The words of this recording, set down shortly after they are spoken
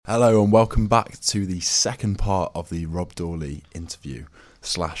Hello and welcome back to the second part of the Rob Dawley interview /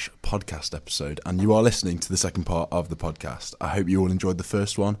 podcast episode, and you are listening to the second part of the podcast. I hope you all enjoyed the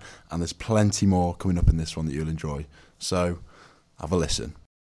first one, and there's plenty more coming up in this one that you'll enjoy, so have a listen.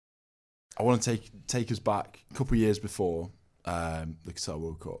 I want to take us back a couple of years before the Qatar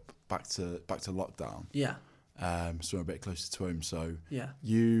World Cup, back to lockdown. Yeah. So we're a bit closer to home. So yeah.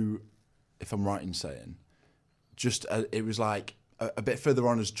 You, if I'm right in saying, just it was like a bit further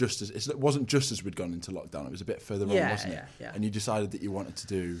on it wasn't just as we'd gone into lockdown. It was a bit further on, wasn't it? Yeah. And you decided that you wanted to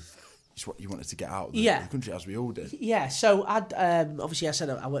do just what you wanted to get out of the country, as we all did. Yeah. So I'd obviously I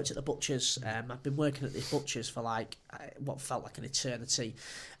said I worked at the butchers. I'd been working at this butchers for like what felt like an eternity,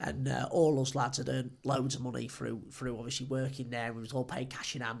 and all us lads had earned loads of money through obviously working there. We was all paid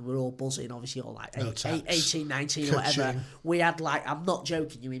cash in hand. We were all buzzing, obviously all like 18, 19 or whatever. We had like, I'm not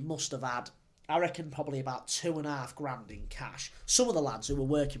joking you, we must have had, I reckon probably about $2,500 in cash. Some of the lads who were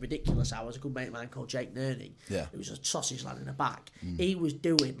working ridiculous hours, a good mate of mine called Jake Nerney, who was a sausage lad in the back, he was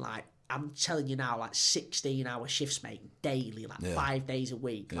doing like, I'm telling you now, like 16-hour shifts, mate, daily, like 5 days a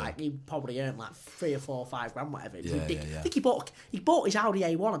week. Like he probably earned like 3 or 4 or 5 grand, whatever. It was ridiculous. I think he bought his Audi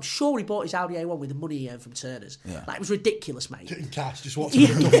A1. I'm sure he bought his Audi A1 with the money he earned from Turner's. Yeah. Like it was ridiculous, mate. In cash, just watching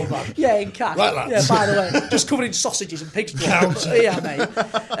the double back. Yeah, in cash. Right, lads. Yeah, by the way, just covered in sausages and pig's blood. Yeah,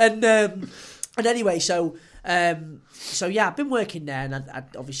 mate. And anyway, so yeah, I've been working there, and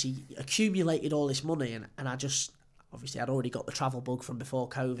I'd obviously accumulated all this money, and I just, obviously I'd already got the travel bug from before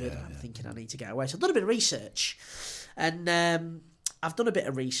COVID. I'm thinking I need to get away. So I've done a bit of research, and I've done a bit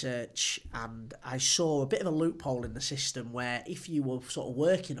of research, and I saw a bit of a loophole in the system where if you were sort of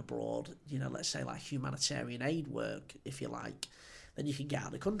working abroad, you know, let's say like humanitarian aid work, if you like, then you can get out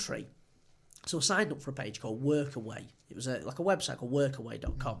of the country. So I signed up for a page called Workaway. It was like a website called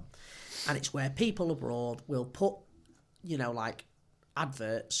workaway.com. And it's where people abroad will put, you know, like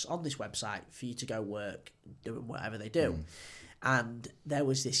adverts on this website for you to go work doing whatever they do. And there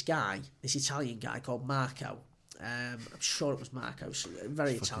was this Italian guy called Marco. I'm sure it was Marco.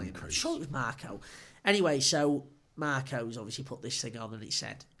 Very Italian. I'm sure it was Marco. Anyway, so Marco's obviously put this thing on and it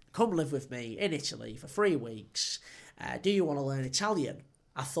said, come live with me in Italy for 3 weeks. Do you want to learn Italian?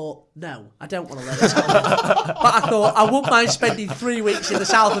 I thought, no, I don't want to learn Italian. But I thought, I wouldn't mind spending 3 weeks in the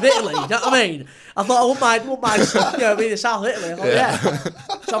south of Italy. You know what I mean? I thought, I wouldn't mind being in the south of Italy. I thought, yeah.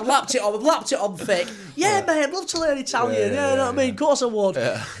 So I've lapped it on thick. Yeah, mate, I'd love to learn Italian. Yeah, you know what I mean? Of course I would.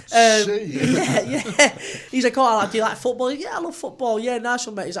 Yeah. He's like, oh, do you like football? Yeah, I love football. Yeah, nice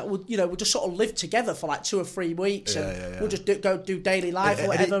one, mate. He's like, well, you know, we'll just sort of live together for like 2 or 3 weeks, and we'll just go do daily life or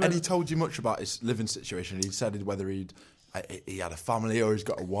whatever. And he told you much about his living situation? He said whether he had a family or he's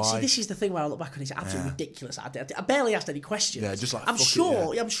got a wife. See, this is the thing where I look back and it's absolutely ridiculous. I barely asked any questions. Yeah, just like I'm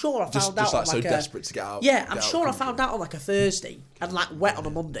sure I found out. Just like so desperate to get out. Yeah, I'm sure I found out on like a Thursday and like wet on a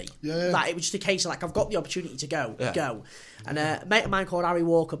Monday. Yeah. Like it was just a case of like I've got the opportunity to go. And a mate of mine called Harry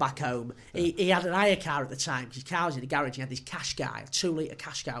Walker back home, he had an hire car at the time because his car was in the garage. He had this cash guy, a 2-litre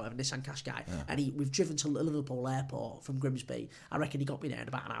cash guy, a Nissan cash guy, and we've driven to Liverpool Airport from Grimsby. I reckon he got me there in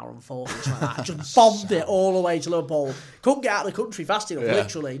about an hour and 40 or something like that. Just bombed it all the way to Liverpool. Couldn't get out of the country fast enough,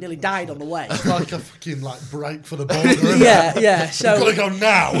 literally. Nearly died on the way. It's like a fucking break for the border. Yeah. So we've got to go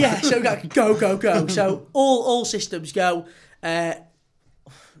now. Yeah, so we got to go. So all systems go.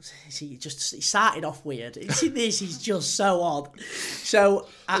 He started off weird. This is just so odd. So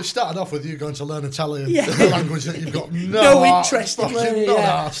it started off with you going to learn Italian, language that you've got no interest in learning. Not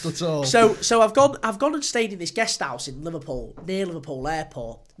asked at all. So I've gone and stayed in this guest house in Liverpool, near Liverpool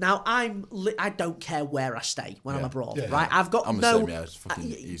Airport. Now I don't care where I stay when I'm abroad, right? I've got it's fucking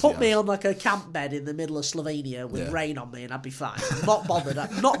easy. Put me on like a camp bed in the middle of Slovenia with rain on me, and I'd be fine. I'm not bothered.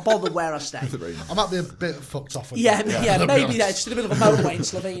 I'm not bothered where I stay. I might be a bit fucked off. Maybe just in the middle of a motorway in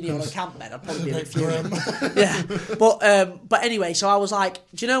Slovenia on a camp bed. I'd probably be a bit furious. Yeah, but anyway, so I was like,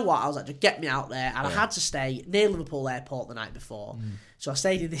 do you know what? I was like, just get me out there, and I had to stay near Liverpool Airport the night before. So I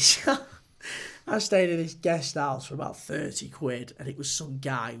stayed in this. I stayed in this guest house for about 30 quid, and it was some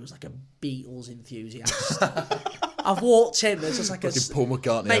guy who was like a Beatles enthusiast. I've walked in, there's just like a Paul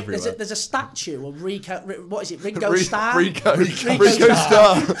McCartney everywhere. There's a statue of Ringo Starr? Ringo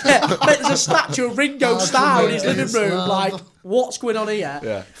Starr. Yeah, there's a statue of Ringo Starr in his living room, like, what's going on here?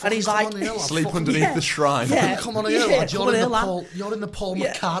 Yeah. And he's like, sleep underneath the shrine. Yeah. Come on here, lad. You're in the Paul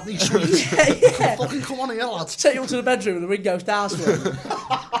McCartney suite. Yeah. Fucking come on here, lad. Take you up to the bedroom with the Ringo Starr suite.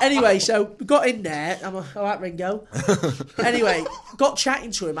 Anyway, so we got in there. I'm like, all right, Ringo. Anyway, got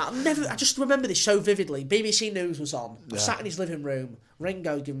chatting to him. I just remember this so vividly. BBC News was on. I sat in his living room.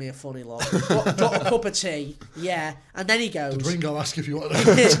 Ringo giving me a funny look. Got a cup of tea. Yeah. And then he goes... Did Ringo ask if you wanted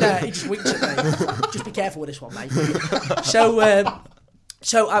to... No, he just winked at me. Just be careful with this one, mate. So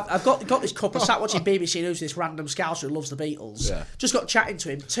So I've got this cup. I sat watching BBC News with this random Scouser who loves the Beatles. Yeah. Just got chatting to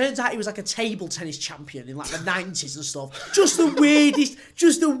him. Turns out he was like a table tennis champion in like the 90s and stuff. Just the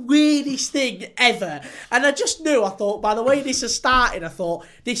weirdest thing ever. And I just knew, I thought, by the way this is starting, I thought,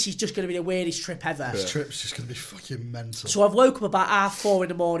 this is just going to be the weirdest trip ever. This trip's just going to be fucking mental. So I've woke up about 4:30 in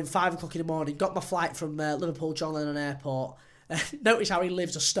the morning, 5 o'clock in the morning, got my flight from Liverpool John Lennon Airport. Notice how he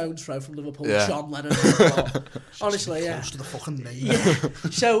lives a stone's throw from Liverpool John Lennon Airport. Honestly, close to the fucking knee. Yeah.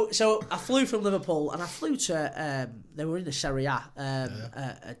 So I flew from Liverpool and I flew to they were in the Serie A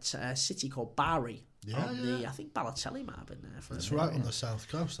at a city called Bari. I think Balotelli might have been there for. It's right on the south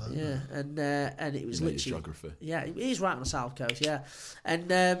coast, though. Yeah, and it was literally geography. Yeah, it is right on the south coast. Yeah, and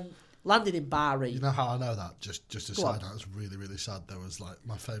landed in Bari. You know how I know that? Just to side note, it's really, really sad. There was like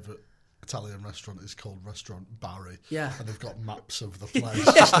my favourite Italian restaurant is called Restaurant Bari. Yeah. And they've got maps of the place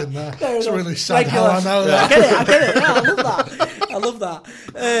just in there. It's really sad how I know that. I get it. Yeah, I love that.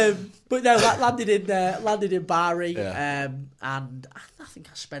 But no, landed in Bari, and I think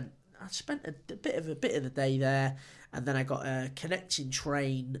I spent a bit of the day there, and then I got a connecting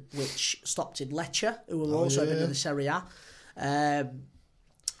train which stopped in Lecce, who were also in the Serie A.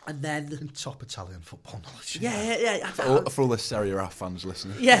 And then top Italian football knowledge. Yeah. For all the Serie A fans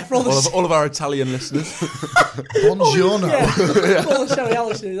listening. Yeah, for all of our Italian listeners. Buongiorno. For all the Serie A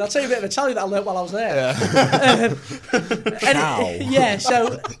listeners. I'll tell you a bit of Italian that I learnt while I was there.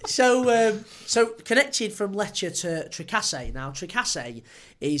 So connected from Lecce to Tricasse. Now Tricasse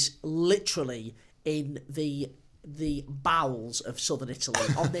is literally in the bowels of southern Italy,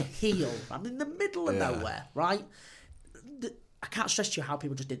 on the heel, and in the middle of nowhere, right? I can't stress to you how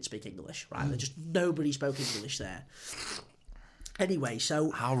people just didn't speak English, right? Nobody spoke English there. Anyway,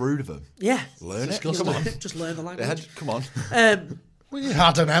 so... How rude of them. Yeah. Learn it. Come on. Just learn the language. Come on. We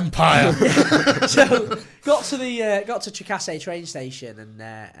had an empire. So, got to Tricasse train station,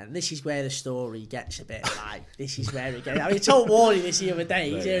 and this is where the story gets a bit like... This is where it gets... I mean, I told Warney this the other day.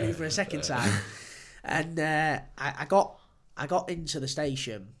 He's hearing it for a second time. And I got into the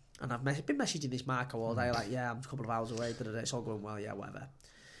station... And I've been messaging this Marco all day, like, yeah, I'm a couple of hours away, it's all going well, yeah, whatever.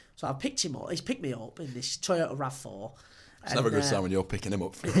 So I've picked him up. He's picked me up in this Toyota RAV4. It's never a good sign when you're picking him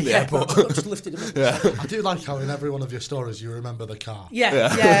up from the airport. I've just lifted him up. Yeah. I do like how in every one of your stories you remember the car. Yeah.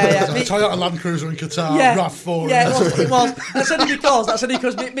 Toyota Land Cruiser in Qatar, RAV4. Yeah, it was. That's only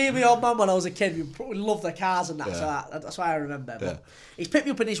because me and my old man when I was a kid, we loved the cars and that, so that's why I remember. But he's picked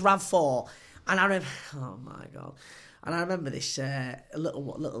me up in his RAV4, and I remember, oh my God. And I remember this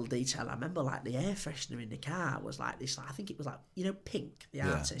little detail. I remember like the air freshener in the car was like this. I think it was like, you know, Pink, the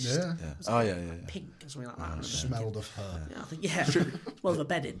artist. Yeah. Pink or something like that. Smelled of her. Yeah, I think well, the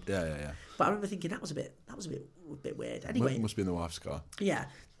bedding. Yeah. But I remember thinking that was a bit weird. Anyway, must be in the wife's car. Yeah.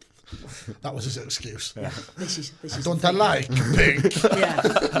 That was his excuse. Yeah. This is. Don't I like pink? Yeah.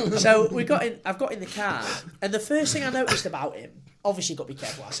 So I've got in the car, and the first thing I noticed about him, obviously got to be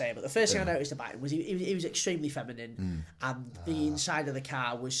careful what I say, but the first thing I noticed about him was he was extremely feminine, and the inside of the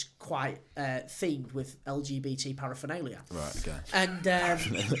car was quite themed with LGBT paraphernalia. Right. Okay.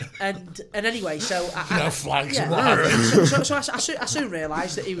 And anyway, so flags. So I soon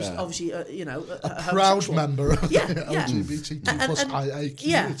realised that he was obviously a proud member of the LGBTQ plus IA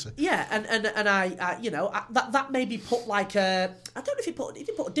community. Yeah, and I that maybe put like a, I don't know if he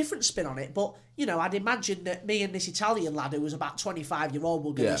did put a different spin on it, but I'd imagine that me and this Italian lad who was about 25-year-old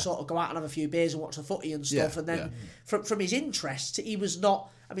were going to sort of go out and have a few beers and watch the footy and stuff, and then from his interests, he was not.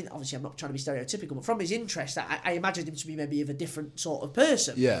 I mean, obviously, I'm not trying to be stereotypical, but from his interest, I imagined him to be maybe of a different sort of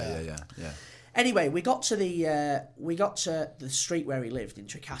person. Yeah. Anyway, we got to the street where he lived in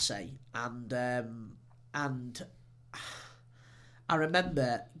Tricasse, and I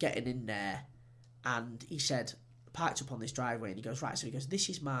remember getting in there, and he said, parked up on this driveway, and he goes, this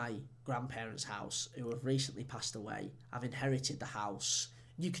is my grandparents' house who have recently passed away. I've inherited the house.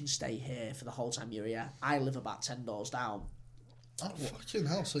 You can stay here for the whole time you're here. I live about 10 doors down. Oh, fucking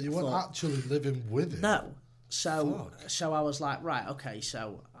hell. So you weren't actually living with him? No. So I was like, right, okay.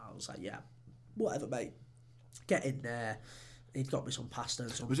 So I was like, yeah, whatever, mate. Get in there. He'd got me some pasta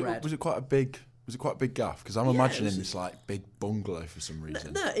and some bread. Was it quite a big gaff? Because I'm imagining this like big bungalow for some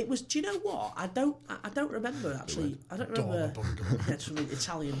reason. No, it was. Do you know what? I don't remember actually. I don't remember. Yeah, it's from an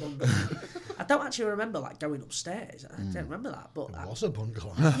Italian bungalow. I don't actually remember like going upstairs. I don't remember that. But it was a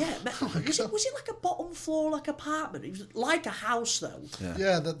bungalow. Yeah, was it like a bottom floor like apartment? It was like a house though.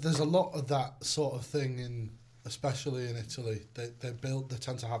 Yeah, there's a lot of that sort of thing in especially in Italy, they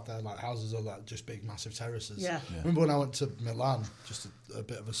tend to have their like houses are like just big massive terraces. Yeah. Remember when I went to Milan? Just a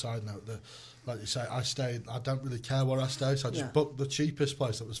bit of a side note. Like you say, I don't really care where I stay, so I just booked the cheapest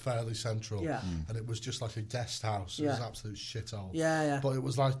place that was fairly central, and it was just like a guest house. It was an absolute shithole. Yeah. But it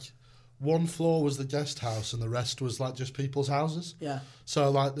was like one floor was the guest house, and the rest was like just people's houses. Yeah. So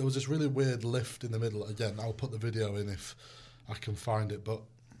like there was this really weird lift in the middle. Again, I'll put the video in if I can find it, but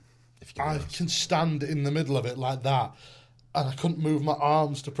I can stand in the middle of it like that, and I couldn't move my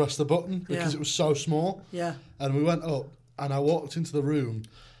arms to press the button because it was so small. Yeah. And we went up, and I walked into the room,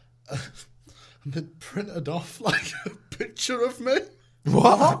 and they'd printed off like a picture of me.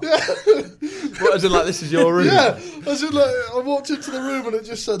 What? Yeah. What, as in like this is your room? Yeah. As in like I walked into the room and it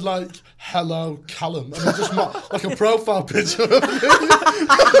just said like "Hello, Callum," and it just like a profile picture of me.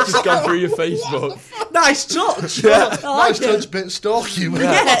 Just gone through your Facebook. Nice touch. Yeah. Nice touch, bit stalky.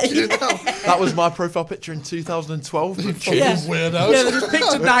 That was my profile picture in 2012. Weirdos. Yeah, they just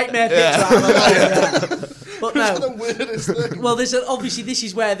picked a nightmare picture out of my life. But no. The weirdest thing. Well, obviously this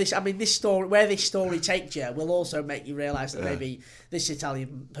is where this story takes you will also make you realise that maybe this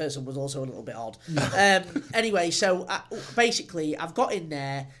Italian person was also a little bit odd. Anyway, so basically I've got in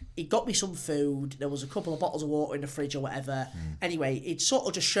there. He got me some food. There was a couple of bottles of water in the fridge or whatever. Anyway, it sort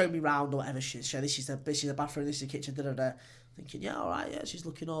of just showed me round or whatever. So this is the bathroom. This is the kitchen. Thinking, yeah, all right, yeah, she's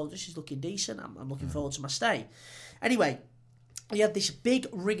looking decent. I'm looking forward to my stay. Anyway. He had this big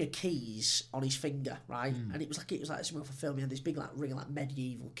ring of keys on his finger, right? And it was like something off a film. He had this big ring of like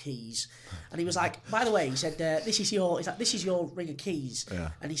medieval keys, and he was like, "By the way," he said, "This is your ring of keys." Yeah.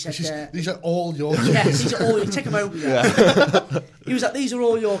 And he said, "These are all your keys." Yeah, these are all. You take them home with you. Yeah. He was like, "These are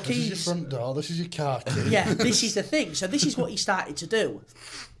all your keys." This is your front door. This is your car key. Yeah, this is the thing. So this is what he started to do.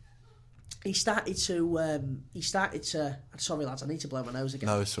 He started to. Sorry, lads, I need to blow my nose again.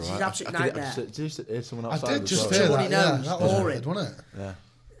 No, it's all right. It's an absolute nightmare. Did you hear someone outside? I did just hear that. Somebody knows. That was weird, wasn't it? Yeah.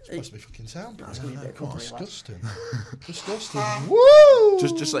 It's supposed to be fucking sound. That's going to be a bit disgusting. Disgusting. Woo!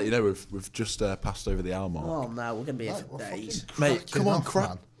 Just let you know, we've just passed over the hour mark. Oh no, we're going to be here for days. Mate, come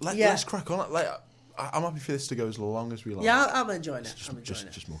on, let's crack on. I'm happy for this to go as long as we like. Yeah, I'm enjoying it.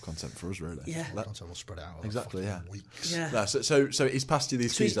 Just more content for us, really. Yeah. Content will spread it out. Exactly, yeah. Weeks. Yeah. No, so he's passed you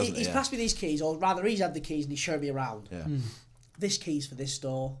these keys, hasn't he? He's passed me these keys, or rather, he's had the keys and he's showed me around. Yeah. This key's for this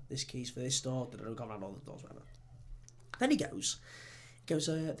store, this key's for this store, gone around all the doors, whatever. Then he goes,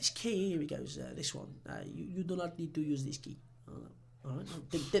 this key here, he goes, this one, you do not need to use this key. All right.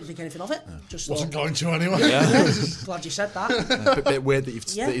 Didn't think anything of it. Yeah. Just wasn't going to anyway. Yeah. Glad you said that. A bit weird that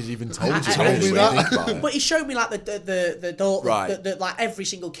he's even told you. Told me that. But he showed me like the door, right. like every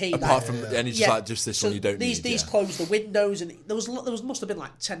single key. Apart from, and he's just like, just this one you don't need. These close the windows, and there must have been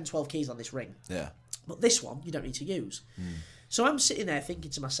like 10, 12 keys on this ring. Yeah. But this one you don't need to use. So I'm sitting there thinking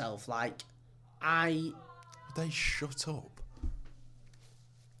to myself, like, Would they shut up?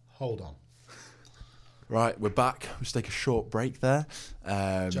 Hold on. Right, we're back. Let's take a short break there.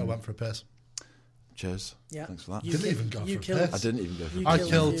 Joe went for a piss. Cheers. Yeah. Thanks for that. Didn't even go for a piss. I didn't even go for a piss. I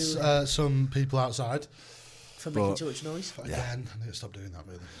killed some people outside. For making too much noise. Again, I need to stop doing that,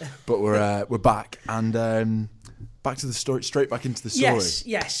 really. But we're back, and back to the story, straight back into the story.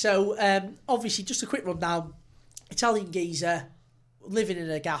 Yes. So, obviously, just a quick rundown. Italian geezer, living in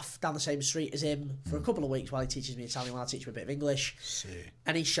a gaff down the same street as him for a couple of weeks while he teaches me Italian, while I teach him a bit of English.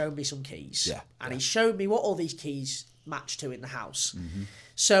 And he's shown me some keys. Yeah. And he's shown me what all these keys match to in the house.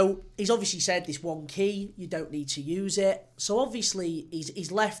 So he's obviously said this one key, you don't need to use it. So obviously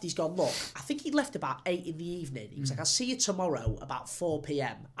he's left, he's gone, look, I think he left about 8 in the evening. He was like, I'll see you tomorrow about 4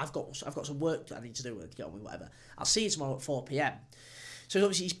 p.m. I've got some work that I need to do, get on with whatever. I'll see you tomorrow at 4 p.m. So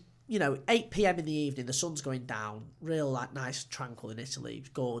obviously he's 8 p.m. in the evening, the sun's going down, real like nice, tranquil in Italy, it's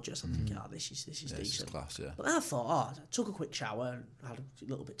gorgeous. I'm thinking, this is decent. This is class, yeah. But then I thought, I took a quick shower and had a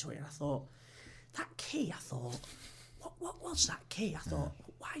little bit to it, and I thought, that key, what was that key? I thought,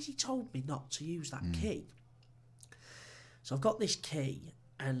 why has he told me not to use that key? So I've got this key,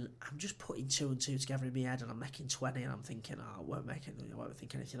 and I'm just putting 2 and 2 together in my head, and I'm making 20, and I'm thinking, I won't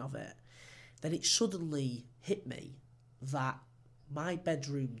think anything of it. Then it suddenly hit me that my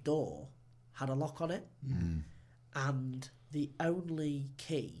bedroom door had a lock on it, and the only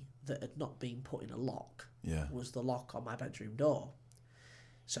key that had not been put in a lock was the lock on my bedroom door.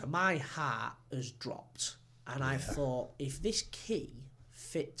 So my heart has dropped, and I thought, if this key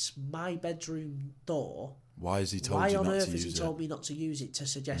fits my bedroom door, why has he told why you on not earth to has use he it? told me not to use it, to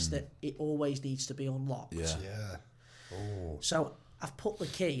suggest that it always needs to be unlocked? Yeah. Oh. So I've put the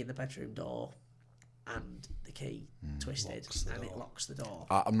key in the bedroom door, and the key twisted, and it locks the door.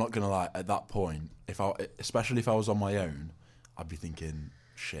 I'm not gonna lie. At that point, especially if I was on my own, I'd be thinking,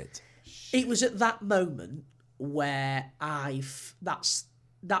 shit. It was at that moment where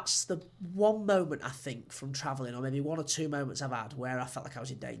that's the one moment I think from travelling, or maybe one or two moments I've had where I felt like I was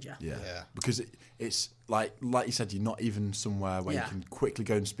in danger. Yeah. Because it's like you said, you're not even somewhere where you can quickly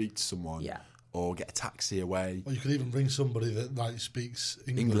go and speak to someone. Yeah. Or get a taxi away. Or you could even ring somebody that like speaks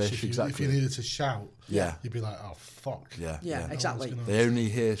English exactly. If you needed to shout, yeah, you'd be like, oh, fuck. Yeah, exactly. They only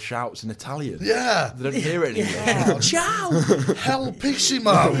hear shouts in Italian. Yeah. They don't hear it in English. Ciao!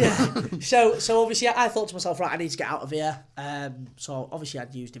 Helpissimo! Yeah. So obviously I thought to myself, right, I need to get out of here. So obviously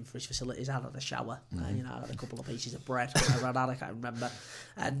I'd used him for his facilities. I had a shower. I had a couple of pieces of bread. I can't remember.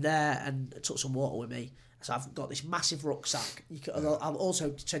 And took some water with me. So I've got this massive rucksack. I'll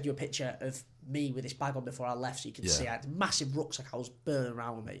also send you a picture of me with this bag on before I left, so you can see I had a massive rucksack I was burning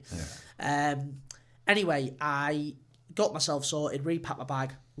around with me. Yeah. Anyway, I got myself sorted, repacked my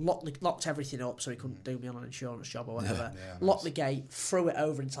bag, locked everything up so he couldn't do me on an insurance job or whatever. Yeah, locked the gate, threw it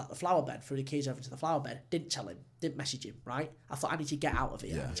over into the flower bed, threw the keys over into the flower bed. Didn't tell him, didn't message him, right? I thought I need to get out of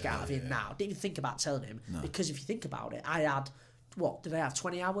here. Get out of here now. Didn't even think about telling him because if you think about it, I had... What did I have?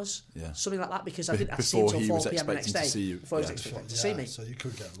 20 hours, something like that. Because I didn't have to see him until 4 p.m. the next day. Before he was expecting to see me, so you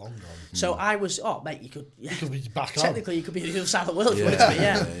could get long gone. So I was, mate, you could be back on. Technically, you could be on the other side of the world.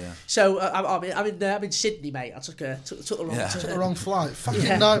 Yeah. So I'm in Sydney, mate. I took the wrong flight.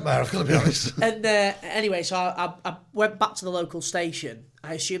 Fucking nightmare. I've got to be honest. And anyway, so I went back to the local station.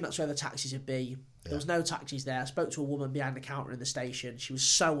 I assume that's where the taxis would be. There was no taxis there. I spoke to a woman behind the counter in the station. She was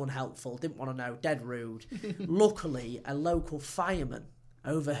so unhelpful, didn't want to know, dead rude. Luckily, a local fireman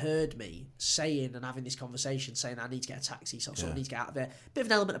overheard me saying and having this conversation, saying I need to get a taxi, so I need to get out of there. Bit of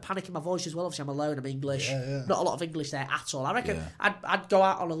an element of panic in my voice as well. Obviously, I'm alone, I'm English. Not a lot of English there at all. I reckon I'd go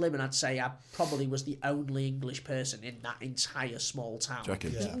out on a limb and I'd say I probably was the only English person in that entire small town.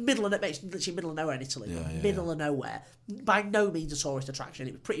 Middle of nowhere in Italy. Middle of nowhere. By no means a tourist attraction.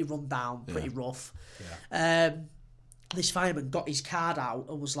 It was pretty run down, pretty rough. This fireman got his card out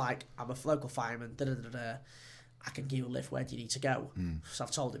and was like, I'm a local fireman, I can give you a lift, where do you need to go? So I've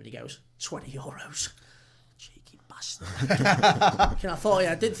told him and he goes, €20. Cheeky bastard. I thought,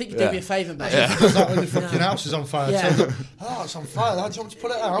 I didn't think you'd do me a favour, mate. It's not when your fucking house is on fire. It's on fire. Do you want me to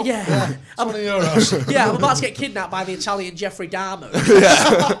put it out? €20. I'm about to get kidnapped by the Italian Jeffrey Dahmer.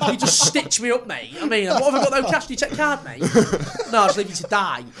 You just stitch me up, mate. I mean, what have I got no cash? Do you take card, mate? No, I'll just leave you to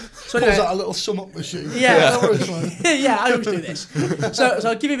die. So anyway, that a little sum up machine? I always do this. So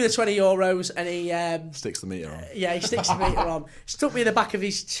I give him the €20 and he... sticks the meter on. Yeah, he sticks the meter on. Stuck me in the back of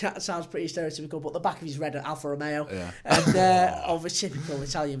his... Sounds pretty stereotypical, but the back of his red Alfa Romeo. And of a typical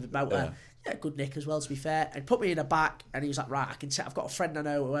Italian motor. Yeah, good nick as well, to be fair. And put me in the back, and he was like, right, I've got a friend I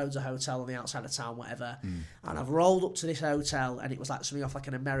know who owns a hotel on the outside of town, whatever. And I've rolled up to this hotel, and it was like something off like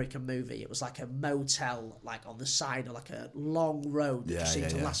an American movie. It was like a motel, like on the side of like a long road that just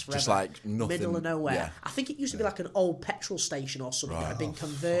seemed to last forever. Just like nothing. Middle of nowhere. I think it used to be like an old petrol station or something that had been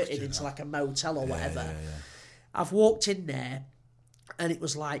converted into like a motel or whatever. I've walked in there, and it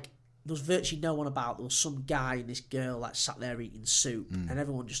was like, there was virtually no one about. There was some guy and this girl like sat there eating soup, and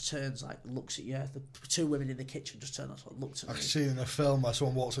everyone just turns, like, looks at you. The two women in the kitchen just turned and looked at me. I've seen in a film where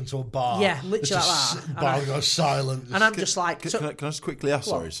someone walks into a bar. Yeah, literally like that. Bar goes silent. And I'm just like... Can I just quickly ask,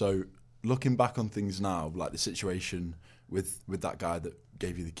 sorry, so looking back on things now, like the situation with that guy that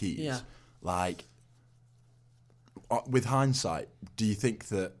gave you the keys, like, with hindsight, do you think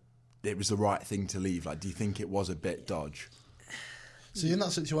that it was the right thing to leave? Like, do you think it was a bit dodge? See, in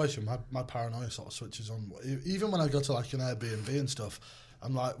that situation, my paranoia sort of switches on. Even when I go to like an Airbnb and stuff,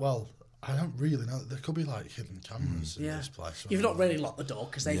 I'm like, well, I don't really know. There could be like hidden cameras in this place. You've not really locked the door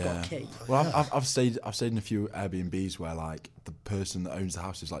because they've got a key. Well, I've stayed in a few Airbnbs where like the person that owns the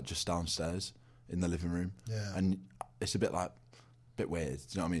house is like just downstairs in the living room, and it's a bit weird. Do you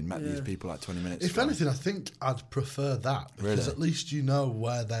know what I mean? Met these people like 20 minutes. If anything, I think I'd prefer that because at least you know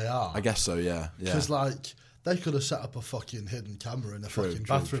where they are. I guess so. Yeah. Because like. They could have set up a fucking hidden camera in a fucking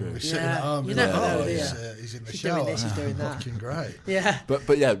bathroom and we're sitting at home. You never know, he's in the shower. He's doing that. Fucking great. Yeah.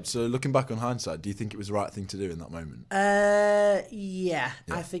 But yeah, so looking back on hindsight, do you think it was the right thing to do in that moment? Yeah.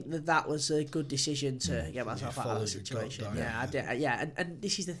 I think that was a good decision to get myself out of the situation. I did. And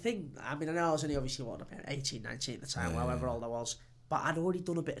this is the thing. I mean, I know I was only obviously, 18, 19 at the time, however old I was. But I'd already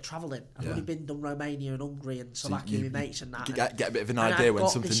done a bit of travelling. I'd already done Romania and Hungary and Slovakia with mates and that. Get a bit of an idea when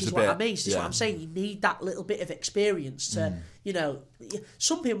something's a bit... This is what I mean. This is what I'm saying. You need that little bit of experience to, you know...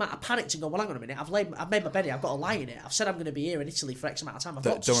 Some people might have panicked and go, well, hang on a minute, I've made my bed here, I've got to lie in it. I've said I'm going to be here in Italy for X amount of time. I've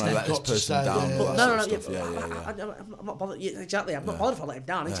got to stay. Don't want to let this person down. I'm not bothered. Exactly. I'm not bothered if I let him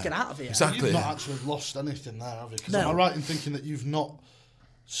down. I need to get out of here. Exactly. You've not actually lost anything there, have you? Because am I right in thinking that you've not...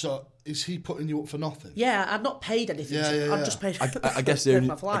 So is he putting you up for nothing? Yeah, I'd not paid anything. I'd just paid. I guess the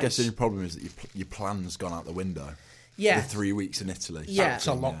only problem is that your plan's gone out the window. Yeah, the 3 weeks in Italy. Yeah, it's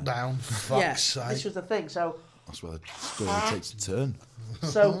a lockdown. This was the thing. So that's where the story takes a turn.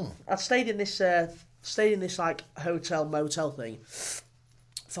 So I stayed in this like hotel motel thing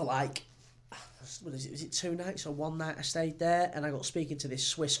for like, what is it? Was it 2 nights or 1 night? I stayed there, and I got speaking to this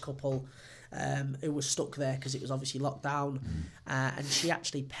Swiss couple who was stuck there because it was obviously locked down, and she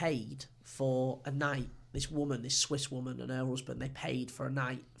actually paid for a night. This Swiss woman and her husband, they paid for a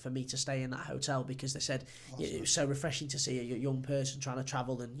night for me to stay in that hotel because they said it was so refreshing to see a young person trying to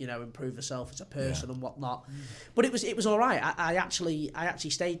travel and improve herself as a person and whatnot. But it was all right. I actually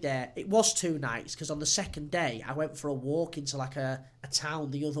stayed there. It was 2 nights because on the second day I went for a walk into like a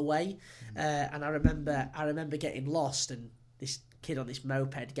town the other way, and I remember getting lost, and this kid on this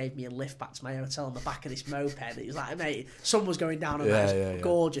moped gave me a lift back to my hotel on the back of this moped. It was like, mate, sun was going down and it was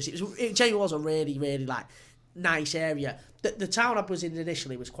gorgeous. It genuinely was a really, really like nice area. The town I was in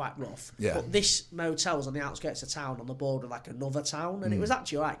initially was quite rough, but this motel was on the outskirts of town on the border of like another town, and it was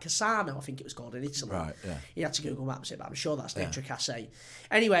actually all right. Casano, I think it was called in Italy. Right, yeah. You had to Google Maps it, but I'm sure that's the Intricasse.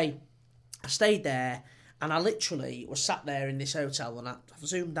 Anyway, I stayed there. And I literally was sat there in this hotel, and I've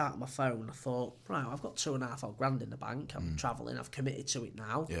zoomed out on my phone. I thought, right, I've got $2,500 grand in the bank. I'm travelling. I've committed to it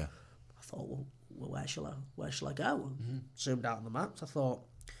now. Yeah. I thought, well, where shall I go? Zoomed out on the maps. I thought,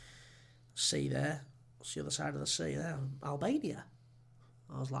 see there, what's the other side of the sea there? Albania.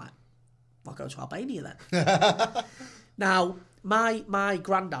 I was like, I'll go to Albania then. Now, my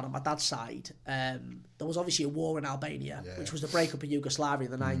granddad on my dad's side, there was obviously a war in Albania, which was the breakup of Yugoslavia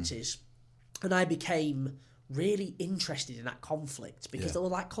in the 90s. And I became really interested in that conflict because there were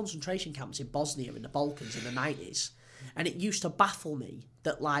like concentration camps in Bosnia in the Balkans in the 90s. And it used to baffle me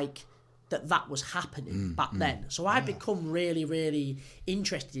that that was happening back then. So I'd become really, really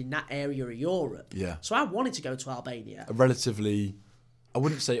interested in that area of Europe. Yeah. So I wanted to go to Albania. A relatively, I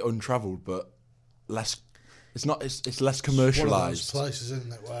wouldn't say untravelled, but less. It's less commercialised. One of those places,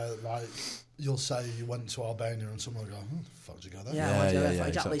 isn't it, where like you'll say you went to Albania and someone will go, "Who the fuck did you go there?" Yeah,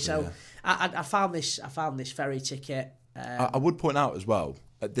 exactly. So I found this ferry ticket. I would point out as well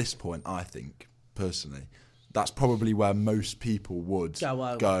at this point, I think personally, that's probably where most people would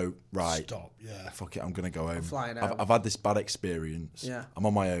go right. Stop. Yeah. Fuck it, I'm gonna go home. I'm flying out. I've had this bad experience. Yeah. I'm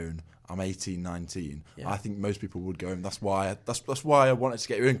on my own. I'm 18, 19. Yeah. I think most people would go home. That's why I wanted to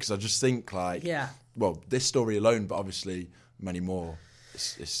get you in, because I just think well, this story alone, but obviously many more.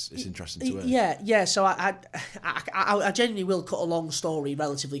 It's interesting to hear. Yeah. So I genuinely will cut a long story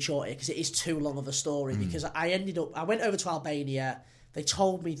relatively short here because it is too long of a story. Because I went over to Albania. They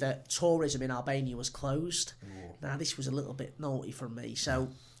told me that tourism in Albania was closed. Ooh. Now this was a little bit naughty from me. So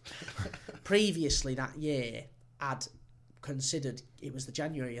previously that year, I'd considered, it was the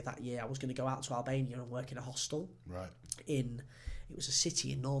January of that year, I was going to go out to Albania and work in a hostel. Right. It was a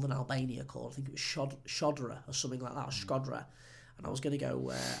city in northern Albania called, I think it was Shodra or something like that, or Shkodra. And I was going to go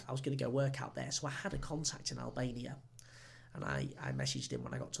work out there. So I had a contact in Albania, and I messaged him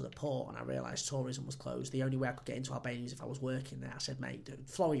when I got to the port, and I realised tourism was closed. The only way I could get into Albania is if I was working there. I said, mate,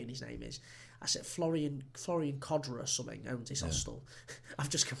 Florian, his name is. I said, Florian Kodra or something owns this hostel. I've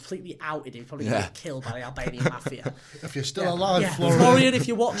just completely outed him. Probably going to get killed by the Albanian mafia. If you're still alive, Florian, if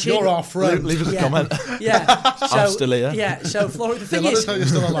you're watching, you're our friend. Leave us a comment. Yeah, so, I'm still here. Yeah, so Florian. The thing let us know you're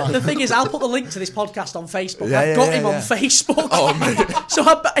still alive. The thing is, I'll put the link to this podcast on Facebook. I've got him on Facebook. Oh man!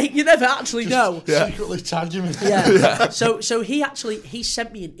 So you never actually know. Secretly tag him in. Yeah. So he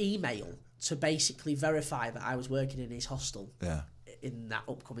sent me an email to basically verify that I was working in his hostel. Yeah. In that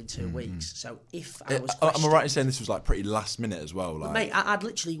upcoming 2 weeks. So if I was am I right in saying this was like pretty last minute as well? Like, mate, I'd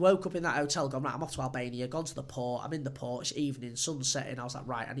literally woke up in that hotel, gone, right, I'm off to Albania, gone to the port, I'm in the port, it's evening, sun setting, I was like,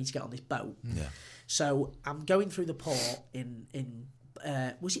 right, I need to get on this boat. Yeah. So I'm going through the port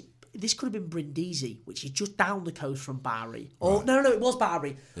this could have been Brindisi, which is just down the coast from Bari. No, it was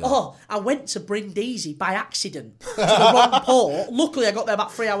Bari. Yeah. Oh, I went to Brindisi by accident to the wrong port. Luckily, I got there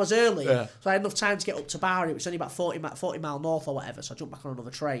about 3 hours early, so I had enough time to get up to Bari. It was only about 40 mile north or whatever, so I jumped back on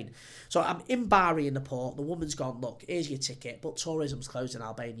another train. So I'm in Bari in the port. The woman's gone, look, here's your ticket, but tourism's closed in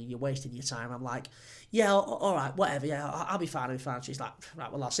Albania. You're wasting your time. I'm like, yeah, all right, whatever. Yeah, I'll be fine. She's like,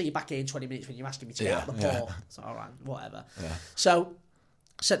 right, well, I'll see you back here in 20 minutes when you're asking me to get out of the port. So all right, whatever. Yeah. So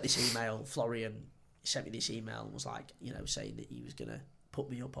sent this email. Florian sent me this email and was like, saying that he was going to put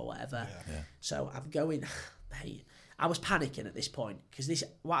me up or whatever. Yeah. So I'm going, mate, I was panicking at this point because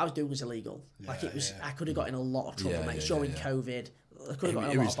what I was doing was illegal. I could have got in a lot of trouble, mate. During COVID,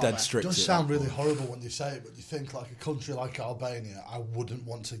 It was dead strict. It does sound really horrible when you say it, but you think like a country like Albania, I wouldn't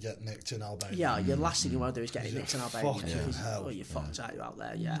want to get nicked in Albania. Yeah, the last thing you want to do is get nicked in Albania. Fucking hell. Well, you're fucked out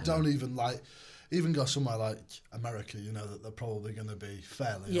there, yeah. Don't even go somewhere like America, you know that they're probably going to be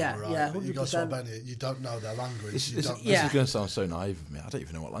fairly alright. Yeah, but you go to Albania, you don't know their language. This is going to sound so naive of me. I don't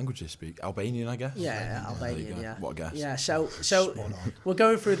even know what language they speak. Albanian, I guess. Yeah, Albanian. Yeah. What a guess. Yeah. So we're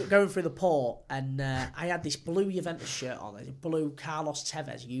going through the port, and I had this blue Juventus shirt on, a blue Carlos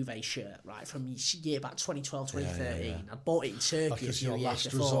Tevez Juve shirt, right, from year about 2012, 2013. Yeah. I bought it in Turkey like a few years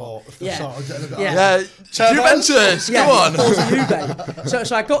before. Resort, Juventus, come on.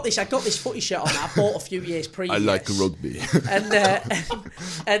 So I got this footy shirt on that I bought a few years previous. I like rugby.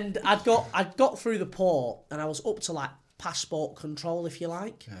 and I'd got through the port, and I was up to like passport control, if you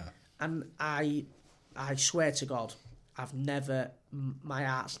like. Yeah. And I swear to God, my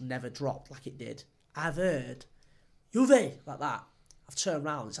heart's never dropped like it did. I've heard Juve like that. I've turned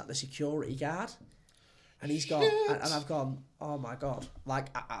around, it's like the security guard, and he's gone, and I've gone, oh my God,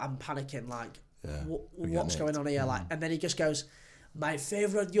 like I'm panicking, like what's going on here, like, and then he just goes, my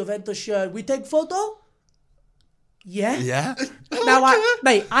favourite Juventus shirt, we take photo? Yeah. Now,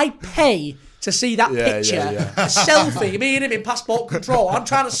 I pay to see that picture, a selfie, me and him in passport control. I'm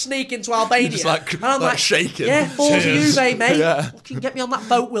trying to sneak into Albania. Just and I'm like shaking. Yeah, Forza Juve, mate. Fucking get me on that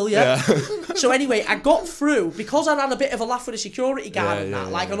boat, will you? Yeah. So anyway, I got through, because I had a bit of a laugh with the security guard and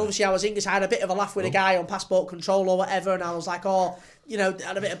obviously I was English, I had a bit of a laugh with a guy on passport control or whatever, and I was like, had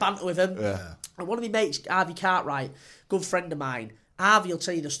a bit of banter with him. Yeah. And one of my mates, Harvey Cartwright, good friend of mine, Harvey will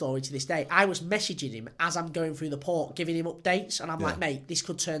tell you the story to this day. I was messaging him as I'm going through the port, giving him updates, and I'm like, mate, this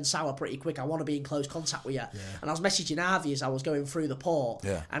could turn sour pretty quick. I want to be in close contact with you. Yeah. And I was messaging Harvey as I was going through the port,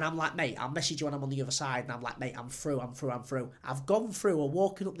 and I'm like, mate, I'll message you when I'm on the other side, and I'm like, mate, I'm through. I've gone through or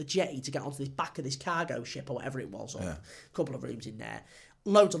walking up the jetty to get onto this back of this cargo ship or whatever it was, or a couple of rooms in there.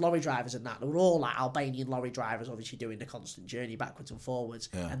 Loads of lorry drivers and that. They were all like Albanian lorry drivers, obviously doing the constant journey backwards and forwards.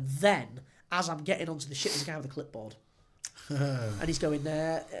 Yeah. And then, as I'm getting onto the ship, there's a guy with a clipboard. And he's going,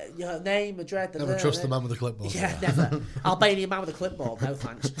 your name, address... Never trust the man with the clipboard. Yeah, never. Albanian man with a clipboard, no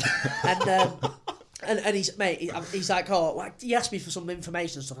thanks. And he's like, he asked me for some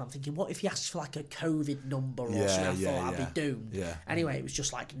information and stuff. I'm thinking, what if he asks for like a COVID number or something? I thought I'd be doomed. Yeah. Anyway, it was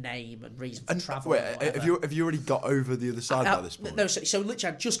just like name and reason for travel. Wait, have you already got over the other side by this point? No, so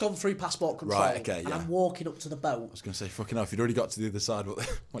literally I'd just gone through passport control. Right, okay, and I'm walking up to the boat. I was going to say, fucking hell, if you'd already got to the other side,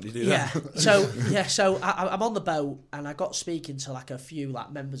 what do you do then? So I'm on the boat, and I got speaking to like a few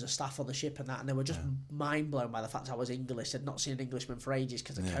like members of staff on the ship and that, and they were just mind blown by the fact I was English. They'd not seen an Englishman for ages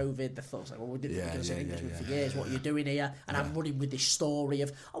because of COVID. They thought, we didn't think of an Englishman for years. What are you doing here? And I'm running with this story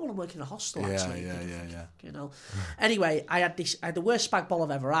of, I want to work in a hostel actually. You know. Anyway, I had the worst spag bol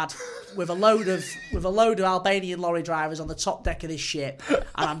I've ever had with a load of Albanian lorry drivers on the top deck of this ship, and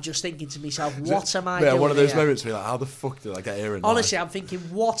I'm just thinking to myself, what am I doing? One of those here? moments where you're like, how the fuck did I get here? Honestly, I'm thinking,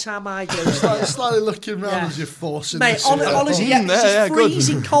 what am I doing? Slightly looking around as you're forcing. Mate, honestly, this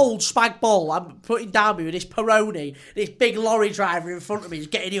freezing cold spag bol I'm putting down me with this Peroni, this big lorry driver in front of me is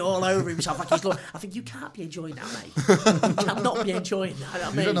getting it all over himself. Like he's I think you can't be enjoying that, mate. You cannot be enjoying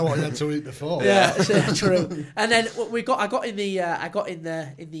that. You don't know what you had to eat before. Yeah, true. And then I got in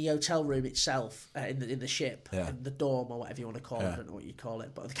the hotel room itself, in the ship, in the dorm or whatever you want to call it. I don't know what you call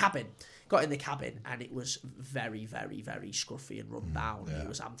it, but the cabin. Got in the cabin, and it was very, very, very scruffy and run down.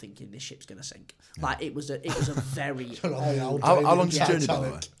 I'm thinking this ship's gonna sink. Like it was a very. How long's the journey, by the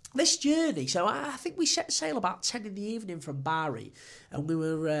way? This journey, so I think we set sail about 10 in the evening from Bari, and we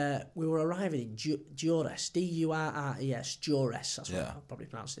were arriving in Dures, D-U-R-R-E-S, Dures. That's what I'm probably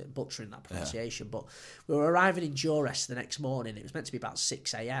pronouncing it, butchering that pronunciation. But we were arriving in Dures the next morning. It was meant to be about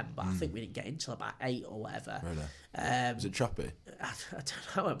 6 a.m, but I think we didn't get in till about 8 or whatever. Really? Was it choppy? I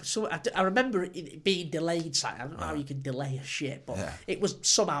don't know. So I remember it being delayed. I don't know how you can delay a ship, but it was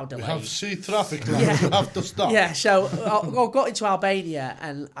somehow delayed. We have sea traffic lights. We have to stop. Yeah, so I got into Albania,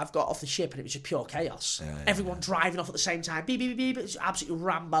 and I've got off the ship, and it was just pure chaos. Everyone driving off at the same time. Beep, beep, beep. It was absolutely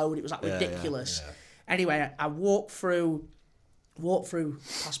Rambo, and it was like ridiculous. Anyway, I walked through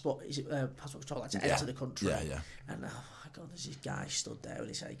passport control to enter the country. And God, there's this guy stood there with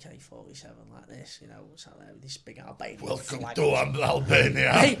his AK-47 like this, sat there with this big Albanian Welcome flag. to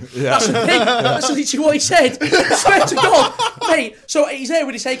Albania. Hey, that's the thing. That's literally what he said. I swear to God, mate. So he's there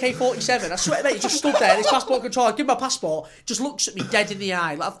with his AK-47. I swear, mate, he just stood there. His passport control. I give him my passport. Just looks at me dead in the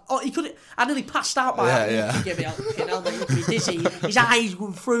eye. Like, he could. I nearly passed out by that. Give me mate, look at me dizzy. His eyes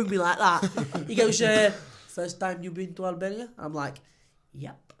going through me like that. He goes, "First time you've been to Albania?" I'm like,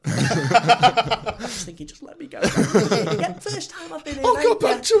 Yep. I was thinking, just let me go. Yeah, first time I've been here. I'll go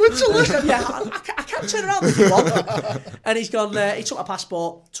back to Italy. Yeah, I can turn around if you want. And he's gone, he took my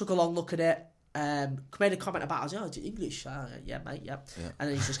passport, took a long look at it, made a comment about, is it English? Yeah, mate, yeah. And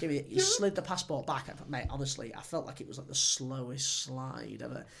then he slid the passport back. Mate, honestly, I felt like it was like the slowest slide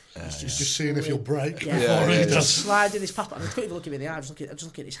ever. He's just seeing if you'll break before he just sliding his passport. I couldn't even look him in the eye. I was just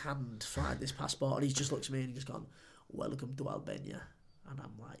looking at his hand, slide this passport, and he's just looked at me and he's just gone, welcome to Albania. And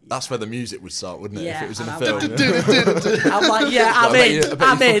I'm like, that's where the music would start, wouldn't it? Yeah, if it was in a film. I'm like, yeah, I'm in.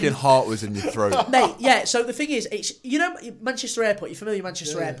 I bet your fucking heart was in your throat. Mate, yeah, so the thing is, it's, Manchester Airport, you're familiar with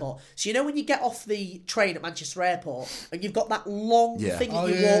Manchester Airport. So when you get off the train at Manchester Airport and you've got that long thing that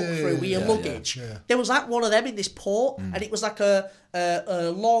you walk through with your luggage, there was like one of them in this port, and it was like a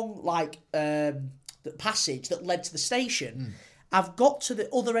long passage that led to the station. I've got to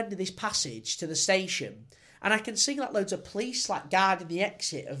the other end of this passage to the station, and I can see like loads of police like guarding the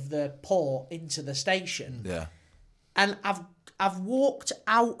exit of the port into the station. Yeah. And I've walked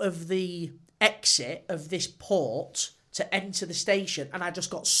out of the exit of this port to enter the station, and I just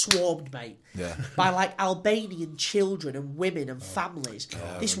got swarmed, mate, by like Albanian children and women and families.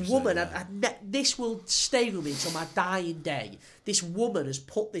 This woman, this will stay with me till my dying day. This woman has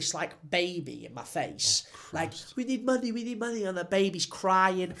put this like baby in my face, like we need money, and the baby's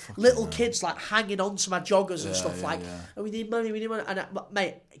crying. Little kids like hanging on to my joggers and stuff oh, we need money, and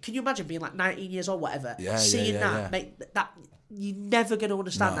mate, can you imagine being like 19 years old, whatever, seeing that, mate, that. You're never going to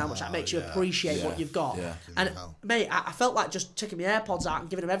understand how much that makes you appreciate what you've got. Yeah. And, mate, I felt like just taking my AirPods out and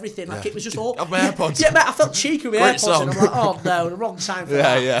giving them everything. Like, it was just all... Have my AirPods. Yeah, mate, I felt cheeky with my AirPods. Song. And I'm like, oh, no, the wrong time for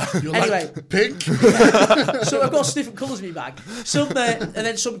that. Yeah. You're anyway. Like pink. So I've got different colours in my bag. And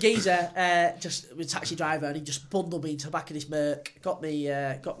then some geezer, just with a taxi driver, and he just bundled me to the back of this Merc, got me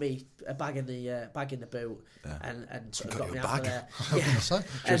a bag in the boot, and sort of got me out of there.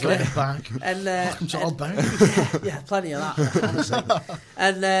 Just like a bag. And welcome to Albania. Yeah, plenty of that, honestly.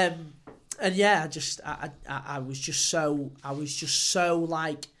 And yeah, I was just so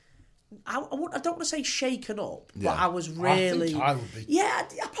like, I don't want to say shaken up, but I was really. I think I would be. Yeah,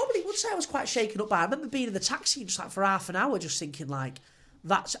 I probably would say I was quite shaken up. But I remember being in the taxi just like for half an hour, just thinking like,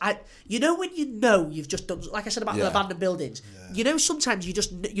 when you've just done, like I said about the abandoned buildings, sometimes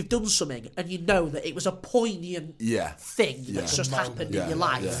you've done something and you know that it was a poignant thing that's just happened in your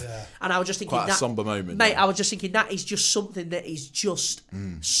life. And I was just thinking quite a somber moment, mate. I was just thinking that is just something that is just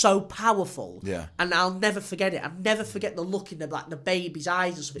so powerful. And I'll never forget it. I'll never forget the look in the baby's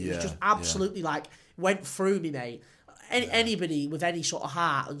eyes and stuff. It was just absolutely like went through me, mate. Anybody with any sort of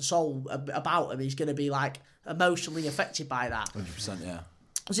heart and soul about them is going to be like emotionally affected by that. 100%, yeah.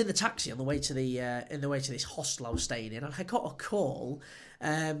 I was in the taxi on the way to this hostel I was staying in, and I got a call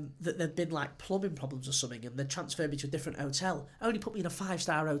that there'd been like plumbing problems or something, and they transferred me to a different hotel. Only put me in a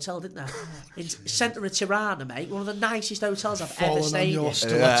 5-star hotel, didn't they? In centre of Tirana, mate. One of the nicest hotels I've ever stayed in.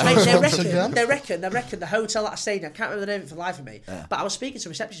 Mate, they reckon the hotel that I stayed in, I can't remember the name of it for the life of me, but I was speaking to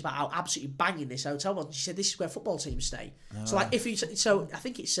a receptionist about how absolutely banging this hotel was, and she said this is where football teams stay. So like I think it's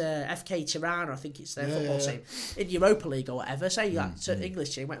FK Tirana, I think it's their football team in Europa League or whatever. Say to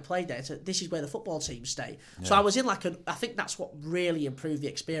English team went and played there. So this is where the football teams stay. So I was in like I think that's what really improved the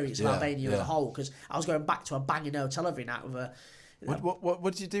experience of Albania as a whole, because I was going back to a banging hotel every night with a.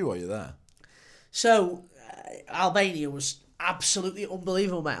 What did you do while you were there? So Albania was absolutely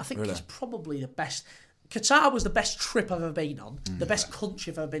unbelievable, mate. I think it's probably the best. Qatar was the best trip I've ever been on. The best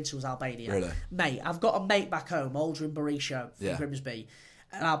country I've ever been to was Albania. Really? Mate, I've got a mate back home, Aldrin Berisha from Grimsby,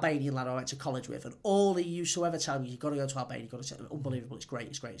 an Albanian lad I went to college with, and all he used to ever tell me, you've got to go to Albania, you've got to unbelievable, it's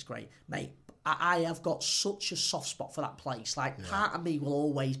great. Mate, I have got such a soft spot for that place. Like, part of me will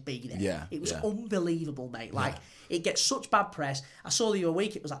always be there. Yeah, it was unbelievable, mate. Like, it gets such bad press. I saw the other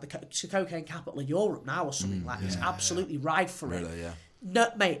week, it was like the cocaine capital of Europe now or something. It's absolutely rife for it. Really, No,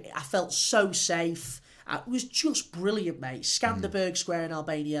 mate, I felt so safe. It was just brilliant, mate. Skanderberg Square in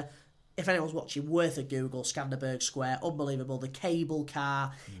Albania. If anyone's watching, worth a Google. Skanderberg Square, unbelievable. The cable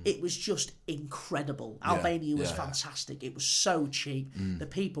car, it was just incredible. Albania was fantastic. It was so cheap. The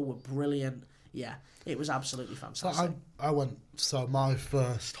people were brilliant. Yeah, it was absolutely fantastic. So I went. So my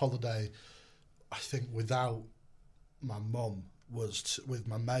first holiday, I think, without my mum, was with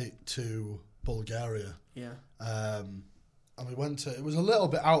my mate to Bulgaria. Yeah. And we went to. It was a little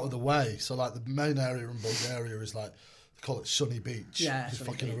bit out of the way. So like the main area in Bulgaria is like. Call it Sunny Beach. Yeah, it's a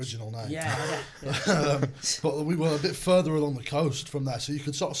fucking Beach. Original name. Yeah. But we were a bit further along the coast from there, so you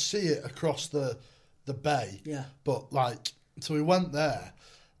could sort of see it across the bay. Yeah. But like, so we went there,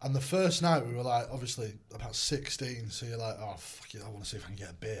 And the first night we were like, obviously about 16, so you're like, oh fuck it, I want to see if I can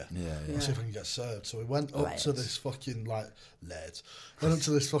get a beer. I want to see if I can get served. So we went up to this fucking went up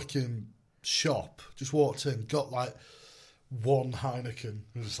to this fucking shop, just walked in, got like one Heineken,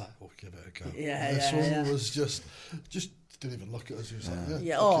 and was like, oh, give it a go. This one was just didn't even look at us. He was like,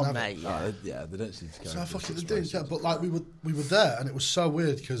 mate. They don't seem to care. So I fucking did, but like we were there, and it was so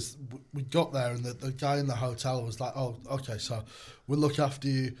weird because we got there, and the guy in the hotel was like, "Oh, okay, so we'll look after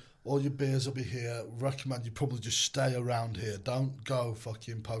you. All your beers will be here. Recommend you probably just stay around here. Don't go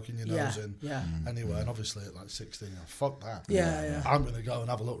fucking poking your nose in anywhere." And obviously at like 16, fuck that. I'm gonna go and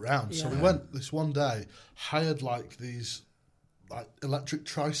have a look round. So we went this one day, hired like these like electric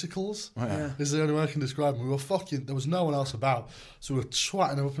tricycles. Is the only way I can describe them. We were fucking, there was no one else about, so we were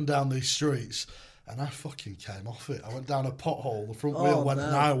swatting them up and down these streets, and I fucking came off it. I went down a pothole, the front wheel went,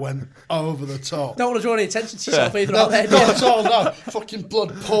 and I went over the top. Don't want to draw any attention to yourself either. Not at all, no. Fucking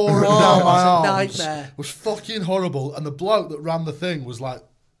blood pouring down my arms. Nightmare. It was fucking horrible, and the bloke that ran the thing was like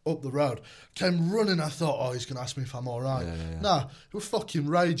up the road, came running. I thought, oh, he's going to ask me if I'm all right. Nah, he was fucking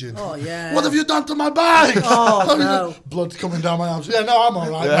raging. Oh, yeah. What have you done to my bike? Oh, no. Blood coming down my arms. Yeah, no, I'm all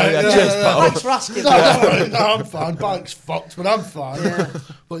right, mate. Thanks for asking. No, I'm fine. Bike's fucked, but I'm fine.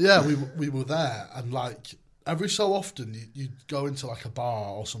 But yeah, we were there, and like every so often you'd go into like a bar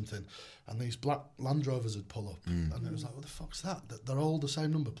or something, and these black Land Rovers would pull up, and it was like, what the fuck's that? They're all the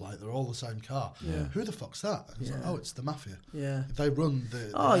same number plate, they're all the same car. Who the fuck's that? And it's like, oh, it's the mafia. They run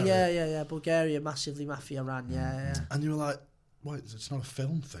the area. Bulgaria, massively mafia ran, And you were like, wait, it's not a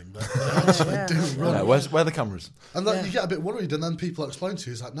film thing, but they actually do run. Where are the cameras? And then you get a bit worried, and then people explain to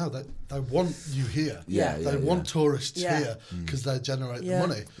you, it's like, no, they want you here. They want tourists here because they generate the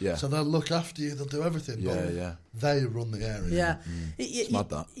money. So they'll look after you, they'll do everything. But they run the area. It's mad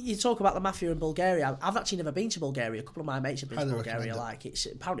that. You talk about the mafia in Bulgaria. I've actually never been to Bulgaria. A couple of my mates have been to Bulgaria.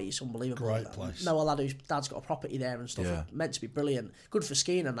 Apparently it's unbelievable. Great place. Know a lad whose dad's got a property there and stuff. Meant to be brilliant. Good for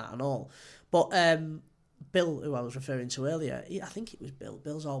skiing and that and all. But Bill, who I was referring to earlier, I think it was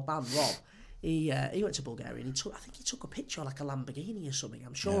Bill's old band, Rob. He went to Bulgaria and I think he took a picture of like a Lamborghini or something.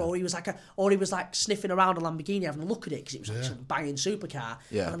 I'm sure, or he was like sniffing around a Lamborghini having a look at it because it was like some banging supercar.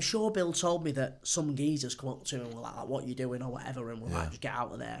 And I'm sure Bill told me that some geezers come up to him and were like, "What are you doing?" or whatever, and we're like, "Just get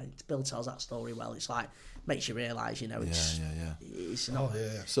out of there." Bill tells that story well. It's like makes you realise, it's not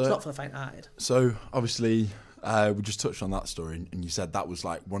it's not for the faint-hearted. So obviously, we just touched on that story, and you said that was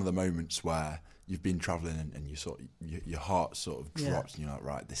like one of the moments where you've been travelling and you your heart sort of drops, and you're like,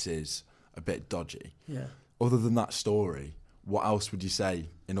 right, this is a bit dodgy. Other than that story, what else would you say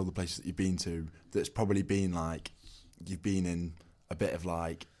in all the places that you've been to that's probably been like you've been in a bit of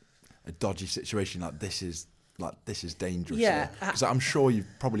like a dodgy situation, like this is dangerous? Because I'm sure you've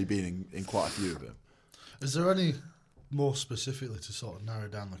probably been in quite a few of them. Is there any more specifically to sort of narrow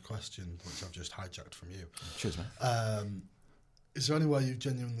down the question, which I've just hijacked from you? Cheers, mate. Is there any way you've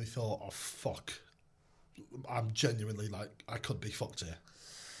genuinely thought, oh fuck, I'm genuinely like I could be fucked here?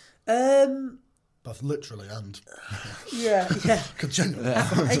 Both literally and could genuinely. I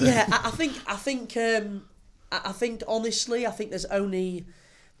think honestly, I think there's only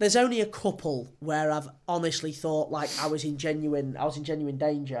a couple where I've honestly thought like I was in genuine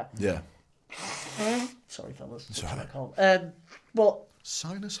danger. Sorry, fellas. It's all right. But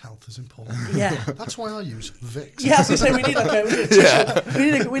sinus health is important. That's why I use Vicks. I was going to say we need like a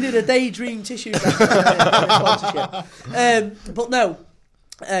tissue. We need a daydream tissue. But no.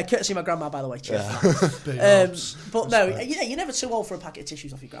 Courtesy of my grandma, by the way. Cheers. But no, you're never too old for a packet of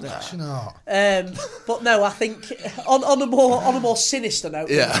tissues off your grandma. Actually not. But no, I think on a more sinister note,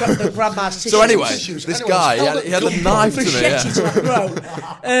 the grandma's tissues. So anyway, this guy, he had a knife to me.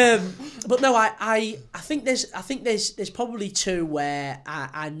 But no, I think there's probably two where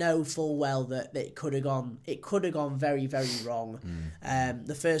I know full well that it could have gone very, very wrong.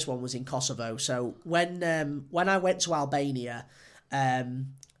 The first one was in Kosovo. So when I went to Albania.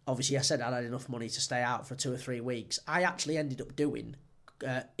 Obviously, I said I had enough money to stay out for 2 or 3 weeks. I actually ended up doing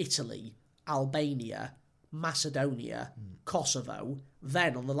Italy, Albania, Macedonia, Kosovo.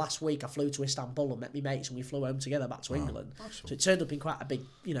 Then on the last week, I flew to Istanbul and met my mates, and we flew home together back to England. Awesome. So it turned up in quite a big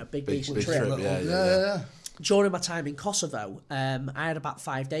decent trip. During my time in Kosovo, I had about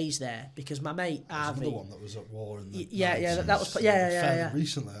 5 days there because my mate Harvey. Another one that was at war in the that was fairly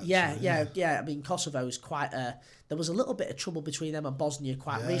recently. Actually. I mean, Kosovo is there was a little bit of trouble between them and Bosnia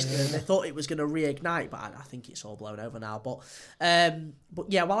quite recently, and they thought it was going to reignite, but I think it's all blown over now. But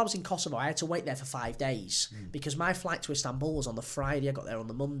yeah, while I was in Kosovo, I had to wait there for 5 days because my flight to Istanbul was on the Friday. I got there on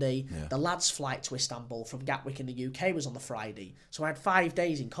the Monday. Yeah. The lads' flight to Istanbul from Gatwick in the UK was on the Friday. So I had 5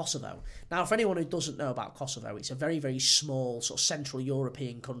 days in Kosovo. Now, for anyone who doesn't know about Kosovo, it's a very, very small sort of Central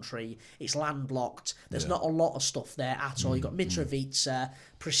European country. It's landlocked. There's not a lot of stuff there at all. You've got Mitrovica,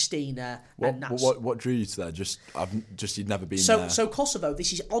 Pristina, and that's... What drew you to there? Just you'd never been there. So Kosovo,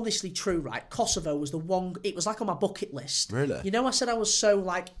 this is honestly true, right? Kosovo was the one... It was like on my bucket list. Really? You know, I said I was so,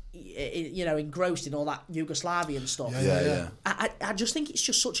 like, you know, engrossed in all that Yugoslavian stuff. Yeah. I just think it's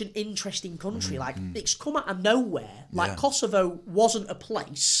just such an interesting country. Like, it's come out of nowhere. Like, Kosovo wasn't a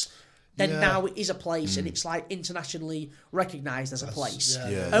place... Then now it is a place and it's like internationally recognised as a place.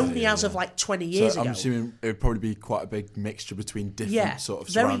 Only as of like 20 years ago. I'm assuming it would probably be quite a big mixture between different sort of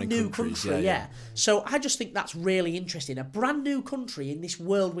surrounding very new countries. country. So I just think that's really interesting. A brand new country in this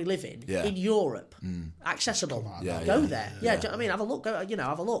world we live in Europe, accessible. Go there. Do you know what I mean? Have a look.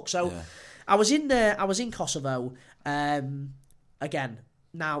 Have a look. So I was in Kosovo. Again,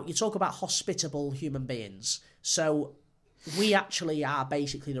 now you talk about hospitable human beings. So we actually are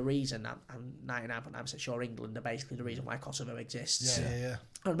basically the reason, I'm 99.9% sure England are basically the reason why Kosovo exists.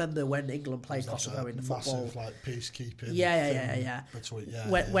 I remember when England played Kosovo in the football. Massive, like, peacekeeping.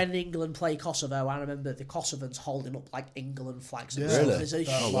 When England played Kosovo, I remember the Kosovans holding up, like, England flags. And Really? There's a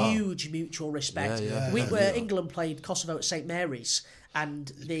huge mutual respect. England played Kosovo at St Mary's, and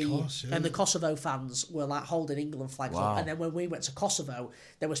the Kosovo fans were like holding England flags up. And then when we went to Kosovo,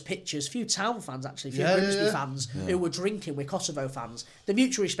 there was pictures, few Town fans actually, few Grimsby fans who were drinking with Kosovo fans. The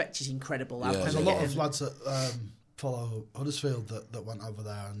mutual respect is incredible. There's a lot of lads that follow Huddersfield that went over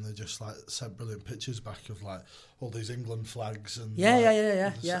there, and they just like sent brilliant pictures back of like all these England flags and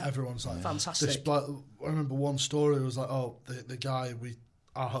everyone's like fantastic. I remember one story was like, the guy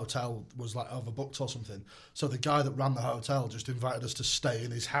our hotel was like overbooked or something, so the guy that ran the hotel just invited us to stay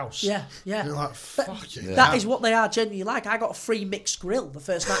in his house. And you're like, fuck it. That is what they are genuinely like. I got a free mixed grill the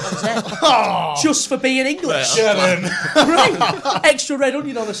first night I was there, just for being English. Right. Extra red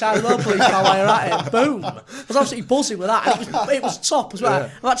onion on the side of the please, while you're at it. Boom. I was absolutely buzzing with that, and it was top as well.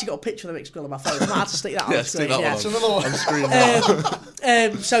 I've actually got a picture of the mixed grill on my phone. I might have to stick that on the screen. It's another one on screen.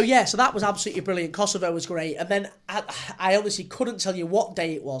 So that was absolutely brilliant. Kosovo was great, and then I honestly couldn't tell you what day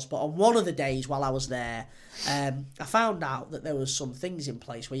it was, but on one of the days while I was there, I found out that there was some things in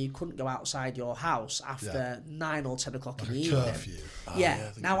place where you couldn't go outside your house after 9 or 10 o'clock in the evening. Curfew.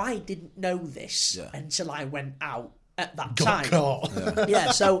 Now I didn't know this until I went out at that Got time.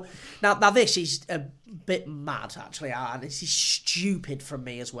 Caught. So now this is a bit mad actually, and this is stupid from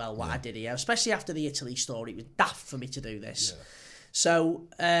me as well what I did here, especially after the Italy story. It was daft for me to do this. So,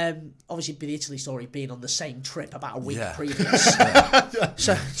 obviously, the Italy story being on the same trip about a week previous.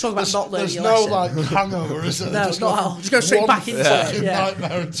 So, talk about not learning your lesson. There's no, like, hangover, is there? No, it's not. I'll just go straight back into it.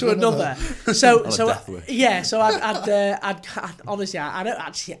 Nightmare to another. So I'd honestly,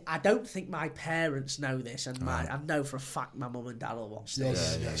 I don't think my parents know this, and I know for a fact my mum and dad will watch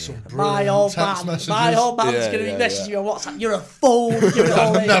this. My old man's going to be messaging you on WhatsApp. You're a fool.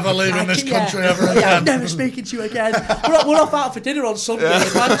 I'm never leaving this country ever again. I'm never speaking to you again. We're off out for dinner on Sunday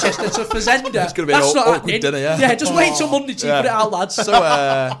in Manchester to Fazenda. It's going to be an awkward dinner, just wait till Monday to put it out, lads. So,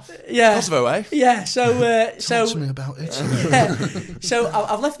 Kosovo, eh? Yeah, so... Talk to me about it. So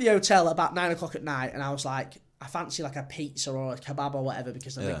I've left the hotel at about 9 o'clock at night, and I was like, I fancy like a pizza or a kebab or whatever,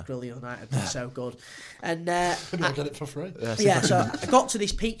 because the big grill the other night had been so good. And maybe I'll get it for free. So I got to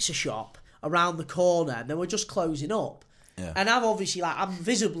this pizza shop around the corner, and they were just closing up. And I'm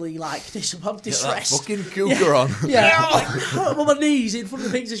visibly like this. I'm distressed. Fucking cougar on. I'm on my knees in front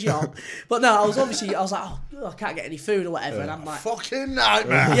of the pizza shop. But no, I was like, I can't get any food or whatever. And I'm like, fucking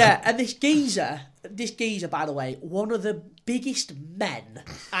nightmare. And this geezer, by the way, one of the biggest men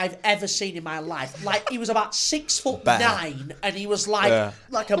I've ever seen in my life. Like, he was about 6'9", and he was like a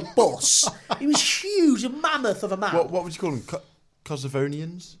bus. He was huge, a mammoth of a man. What would you call him?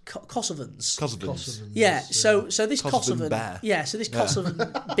 Kosovonians? Kosovans. Yeah, so this Kosovan bear. So this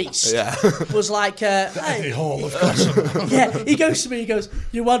Kosovan beast was like, hey, Hall of Kosovo. He goes to me, he goes,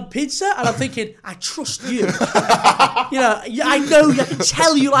 you want pizza? And I'm thinking, I trust you. I know, I can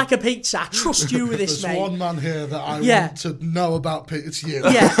tell you like a pizza. I trust you with this, There's mate. one man here that I want to know about pizza. It's you.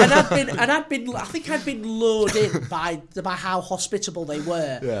 I think I'd been lured in by how hospitable they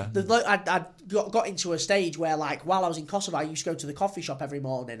were. I'd got into a stage where, like, while I was in Kosovo, I used to go to the coffee shop every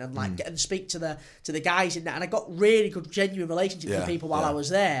morning and like and speak to the guys in there, and I got really good genuine relationships with people while I was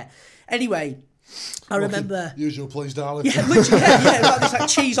there. Anyway, I remember... Usual, please, darling. Yeah, literally, yeah. It was like this like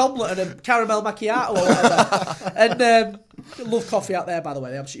cheese omelette and a caramel macchiato or whatever. And love coffee out there, by the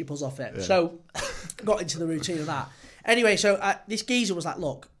way. They absolutely buzz off it. Yeah. So, got into the routine of that. Anyway, so this geezer was like,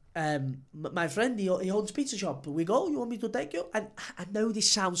 look, my friend, he owns a pizza shop. We go, you want me to take you? And I know this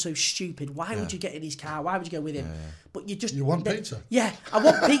sounds so stupid. Why would you get in his car? Why would you go with him? Yeah. But you want pizza? Yeah, I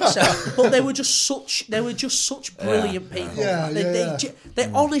want pizza. But they were just such brilliant people.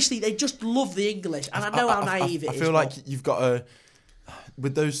 They honestly, they just love the English. And I know how naive it is. I feel like you've got to,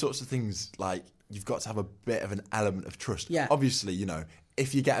 with those sorts of things, like you've got to have a bit of an element of trust. Yeah. Obviously, you know,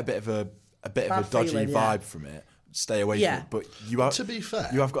 if you get a bit of a dodgy vibe from it, stay away from it. But to be fair,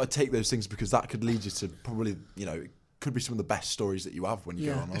 you have got to take those things because that could lead you to probably, you know, it could be some of the best stories that you have when you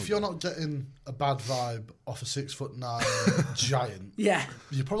go on holiday. If you're not getting a bad vibe off a 6'9" giant,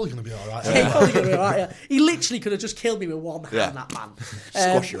 you're probably going to be all right. He's probably going to be all right. Yeah. He literally could have just killed me with one hand. That man,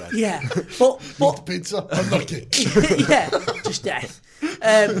 squash your head. Yeah, but pizza, and knock it. Yeah, just death.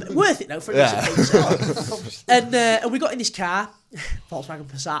 Worth it though for a pizza. And we got in this car. Volkswagen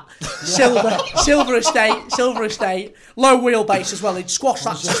Passat, silver estate, low wheelbase as well. He'd squash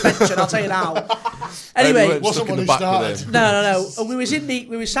that suspension, I'll tell you now. Anyway, wasn't when he started. No. And we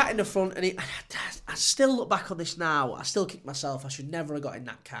were sat in the front, and I still look back on this now. I still kick myself. I should never have got in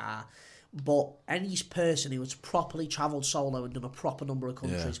that car. But any person who has properly travelled solo and done a proper number of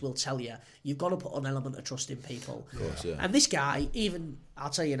countries will tell you, you've got to put an element of trust in people. Of course, yeah. And this guy, even I'll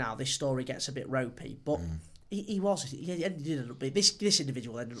tell you now, this story gets a bit ropey, but. He did end up being, this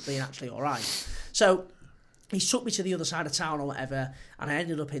individual ended up being actually all right. So he took me to the other side of town or whatever, and I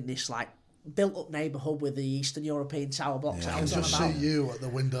ended up in this like built-up neighbourhood with the Eastern European tower blocks. I just see you at the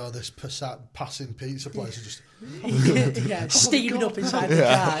window of this Passat passing pizza place and just steaming up inside the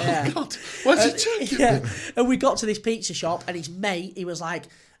car. Yeah. God, where's it taking me? And we got to this pizza shop, and his mate, he was like,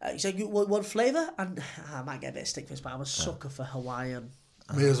 he said, "You want one flavour?" And I might get a bit of stick for this, but I'm a sucker for Hawaiian.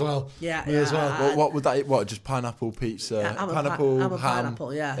 Me as well. Yeah, me as well. What would that? What, just pineapple pizza? I'm pineapple, I'm a ham.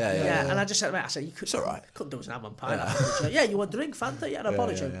 pineapple. Yeah. And I just said, mate, you could. It's all right. Couldn't do us an ham and pineapple. Yeah, you want a drink, Fanta? Yeah, no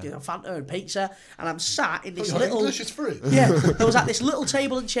bother. You know, Fanta and pizza. And I'm sat in this little. English is free. Yeah, there was like this little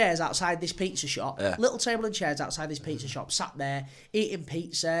table and chairs outside this pizza shop. Yeah. Little table and chairs outside this pizza shop. Sat there eating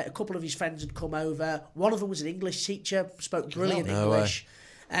pizza. A couple of his friends had come over. One of them was an English teacher. Spoke brilliant English.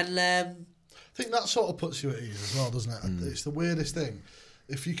 And I think that sort of puts you at ease as well, doesn't it? It's the weirdest thing.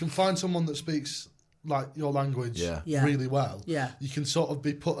 If you can find someone that speaks like your language really well, you can sort of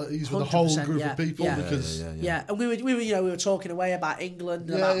be put at ease with a whole group of people because and we were talking away about England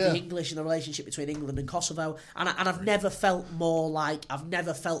and about the English and the relationship between England and Kosovo, and I've never felt more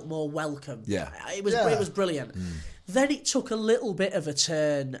welcome. It was brilliant. Then it took a little bit of a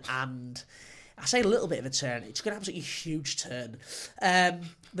turn, and I say a little bit of a turn. It took an absolutely huge turn.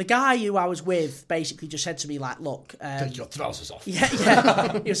 The guy who I was with basically just said to me, like, look... take your trousers off. Yeah.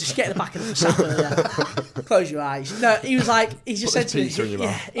 He was just getting the back of the Passat. Close your eyes. No, he was like... He just said to me...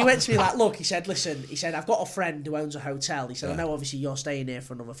 He went to me like, look, he said, listen, I've got a friend who owns a hotel. He said, I know obviously you're staying here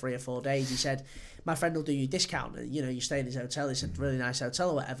for another 3 or 4 days. He said, my friend will do you a discount. You know, you stay in his hotel. He said, really nice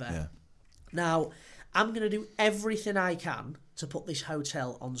hotel or whatever. Yeah. Now, I'm going to do everything I can to put this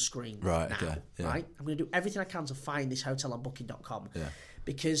hotel on screen right? I'm going to do everything I can to find this hotel on Booking.com. Yeah.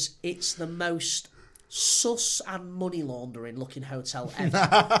 Because it's the most sus and money laundering looking hotel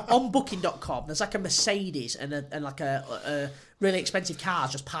ever. On Booking.com, there's like a Mercedes and like a really expensive car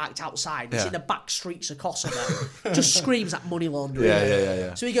just parked outside. It's in the back streets of Kosovo. Just screams at money laundering.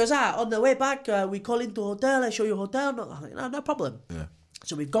 Yeah. So he goes, on the way back, we call into hotel, I show you hotel. I'm like, no problem. Yeah.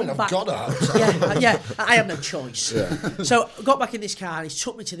 So we've gone back. I've got a hotel. Yeah, I have no choice. Yeah. So I got back in this car and he's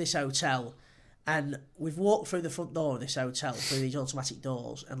took me to this hotel. And we've walked through the front door of this hotel, through these automatic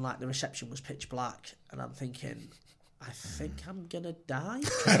doors, and like the reception was pitch black. And I'm thinking, I think I'm going to die. I'm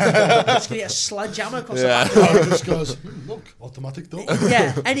just going to get a sledgehammer across the back door. He just goes, look, automatic door.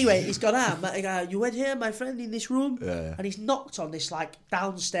 Yeah, anyway, he's gone out. You went here, my friend, in this room? Yeah. And he's knocked on this like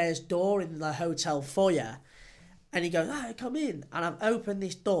downstairs door in the hotel foyer. And he goes, come in. And I've opened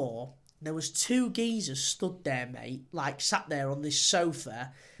this door. There was 2 geezers stood there, mate, like sat there on this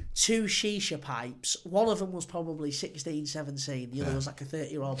sofa, 2 shisha pipes. One of them was probably 16, 17. The other was like a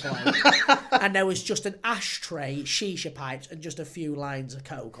 30-year-old boy. And there was just an ashtray, shisha pipes, and just a few lines of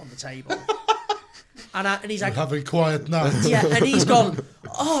coke on the table. And he's like... We're having quiet now. Yeah, and he's gone,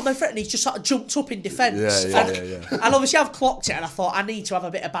 oh, my friend, and he's just sort of jumped up in defence. Yeah. And obviously I've clocked it, and I thought, I need to have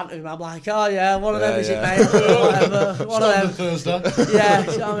a bit of banter with him. I'm like, oh, yeah, one of them is it, mate? Whatever. One of them. Thursday. Yeah,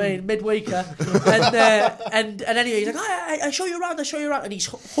 you know what I mean, midweeker. And anyway, he's like, I show you around. And he's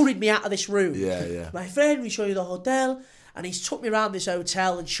hurried me out of this room. Yeah. My friend, we show you the hotel. And he's took me around this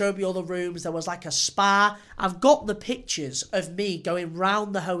hotel and showed me all the rooms. There was like a spa. I've got the pictures of me going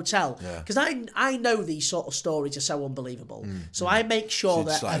round the hotel. Because I know these sort of stories are so unbelievable. So I make sure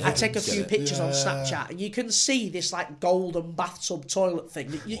that I take a few pictures on Snapchat. And you can see this like golden bathtub toilet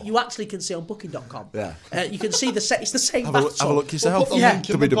thing that you actually can see on Booking.com. You can see it's the same bathtub. Have a look yourself.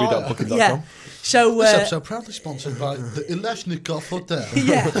 www.booking.com. Yeah. So, this episode proudly sponsored by the Ileshnikov Hotel.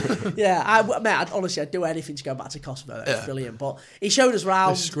 Honestly, I'd do anything to go back to Kosovo. That's brilliant. But he showed us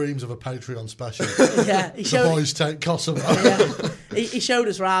round. This screams of a Patreon special. The boys take Kosovo. He showed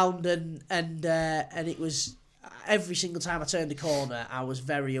us round, and it was every single time I turned a corner, I was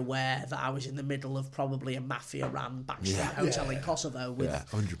very aware that I was in the middle of probably a mafia-run backstreet hotel in Kosovo with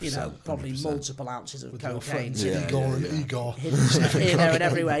 100%, probably 100%. Multiple ounces of cocaine. Igor. Hidden here, there, and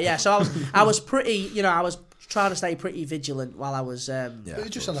everywhere. Yeah, so I was pretty. I was trying to stay pretty vigilant while I was. But you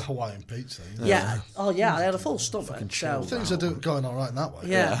just had a Hawaiian pizza. I had a full stomach. So things are going all right in that way.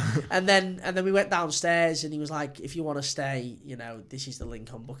 Yeah. and then we went downstairs, and he was like, "If you want to stay, this is the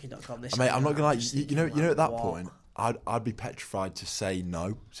link on Booking.com." Mate, I'm not gonna lie. You know, at that point, I'd be petrified to say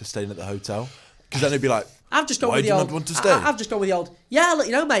no to staying at the hotel. Because then he'd be like, I've just gone with the old. Not want to stay? I've just gone with the old. Yeah, I'll let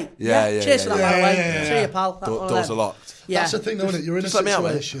you know, mate. Cheers for that, by the way. See you, pal. Doors are locked. That's the thing, though, isn't it? You're in a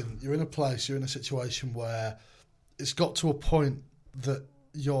situation. You're in a place. You're in a situation where it's got to a point that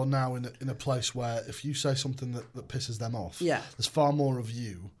you're now in a place where if you say something that pisses them off, there's far more of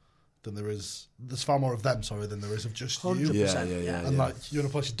you than there is. There's far more of them, than there is of just 100%, you. And like you're in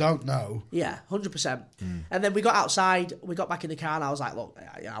a place you don't know. Yeah, 100%. And then we got outside. We got back in the car, and I was like, "Look,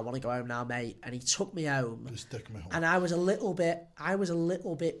 I want to go home now, mate." And he took me home. Just take me home. And I was a little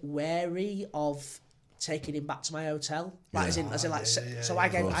bit wary of taking him back to my hotel, so I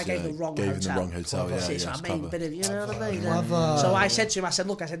gave the wrong hotel. So I made a bit of, you know what I mean. So I said to him, I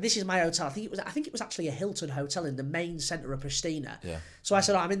said, "This is my hotel." I think it was actually a Hilton hotel in the main centre of Pristina. Yeah. So I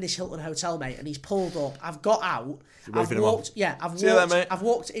said, "I'm in this Hilton hotel, mate," and he's pulled up. I've got out. I've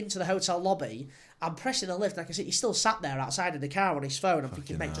walked into the hotel lobby. I'm pressing the lift, and I can see he's still sat there outside in the car on his phone. I'm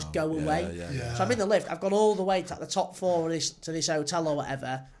thinking, mate, just go away. So I'm in the lift. I've gone all the way to the top floor of this hotel or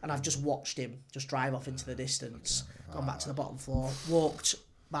whatever, and I've just watched him just drive off into the distance, gone back to the bottom floor, walked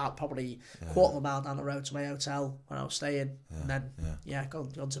about probably quarter of a mile down the road to my hotel where I was staying, and then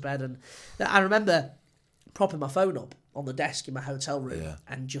gone to bed. And I remember propping my phone up on the desk in my hotel room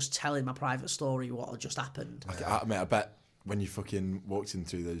and just telling my private story what had just happened. I bet when you fucking walked in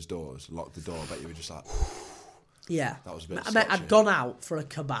through those doors, locked the door, I bet you were just like... Yeah. That was a bit sketchy. I'd gone out for a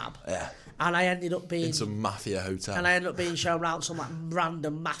kebab. Yeah. And I ended up being... in some mafia hotel. And I ended up being shown around some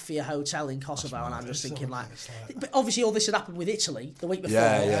random mafia hotel in Kosovo, and I'm just thinking But obviously all this had happened with Italy the week before.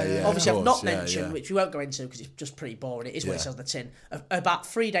 Obviously I've not mentioned, which we won't go into because it's just pretty boring. It is what it says on the tin. About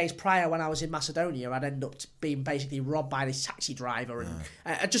 3 days prior when I was in Macedonia, I'd end up being basically robbed by this taxi driver. And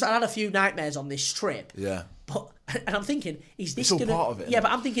I had a few nightmares on this trip. Yeah. And I'm thinking, is this going to... part of it. Yeah,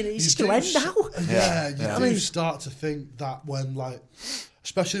 but I'm thinking, is this going to end now? You do start to think that when,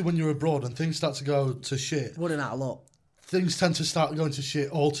 especially when you're abroad and things start to go to shit. Running out of luck. Things tend to start going to shit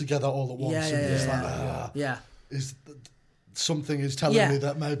all together, all at once. Something is telling me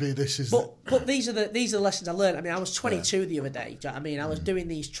that maybe this is... But these are the lessons I learned. I mean, I was 22 the other day. Do you know what I mean? I was doing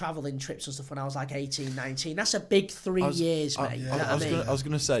these travelling trips and stuff when I was 18, 19. That's a big 3 years, mate. I was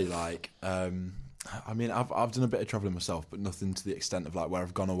going to say, I mean, I've done a bit of travelling myself, but nothing to the extent of where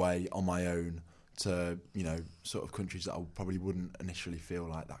I've gone away on my own to, sort of countries that I probably wouldn't initially feel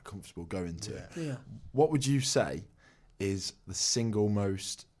that comfortable going to. Yeah. What would you say is the single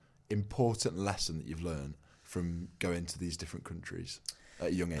most important lesson that you've learned from going to these different countries at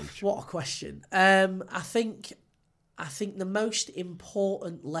a young age? What a question. I think the most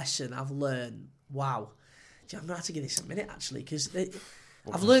important lesson I've learned. Wow. I'm going to have to give this a minute actually because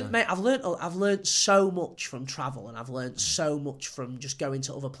I've learned so much from travel, and I've learned so much from just going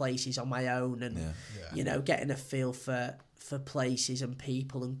to other places on my own, and getting a feel for places and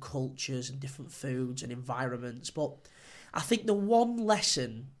people and cultures and different foods and environments. But I think the one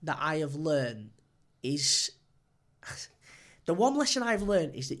lesson that I have learned is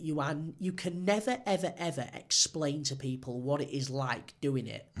that you can never ever ever explain to people what it is like doing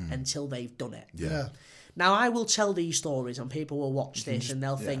it until they've done it. Yeah. Now, I will tell these stories and people will watch this and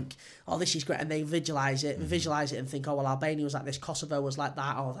they'll think, oh, this is great. And they visualise it and think, oh, well, Albania was like this, Kosovo was like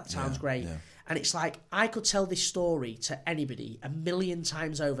that. Oh, that sounds great. Yeah. And it's like, I could tell this story to anybody 1,000,000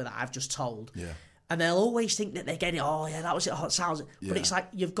 times over that I've just told. Yeah. And they'll always think that they're getting, oh, yeah, that was it. Oh, it sounds... Yeah. But it's like,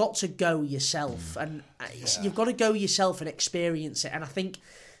 you've got to go yourself. And you've got to go yourself and experience it. And I think...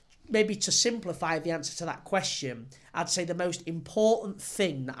 maybe to simplify the answer to that question, I'd say the most important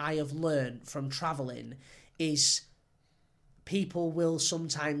thing that I have learned from travelling is people will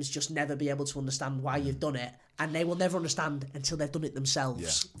sometimes just never be able to understand why you've done it, and they will never understand until they've done it themselves.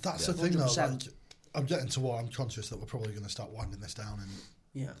 Yeah. That's the thing, though. Like, I'm getting to what I'm conscious that we're probably going to start winding this down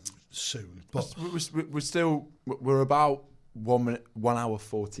soon. But we're about 1 hour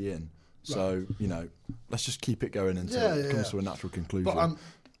 40 in. So, let's just keep it going until it comes to a natural conclusion. But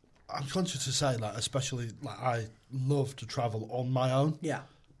I'm conscious to say, like, especially, like, I love to travel on my own. Yeah.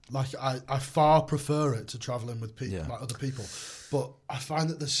 Like, I far prefer it to travelling with people, like other people. But I find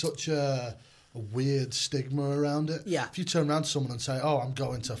that there's such a weird stigma around it. Yeah. If you turn around to someone and say, "Oh, I'm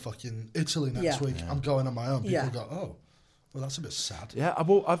going to fucking Italy next week. I'm going on my own," people go, "Oh, well, that's a bit sad." Yeah,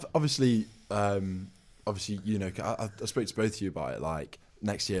 I've obviously, I spoke to both of you about it. Like,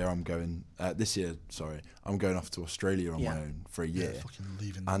 next year I'm going. This year, sorry, I'm going off to Australia on my own for a year. Fucking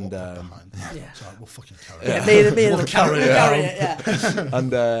leaving and behind. Sorry, we'll fucking carry it. Me and we'll carry it. Yeah.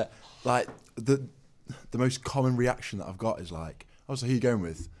 And like the most common reaction that I've got is like, "Oh, so who are you going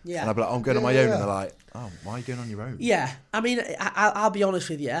with?" Yeah. And I'll be like, "I'm going on my own," and they're like, "Oh, why are you going on your own?" Yeah, I mean, I'll be honest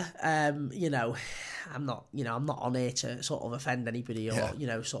with you. I'm not on here to sort of offend anybody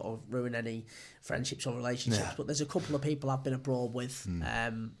or sort of ruin any friendships or relationships. Yeah. But there's a couple of people I've been abroad with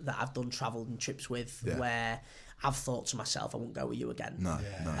that I've done travel and trips with where I've thought to myself, I won't go with you again. No.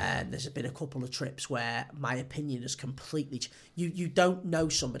 And there's been a couple of trips where my opinion has completely. You don't know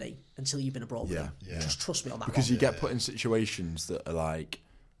somebody until you've been abroad with them. Yeah. Just trust me on that. Because you get put in situations that are like.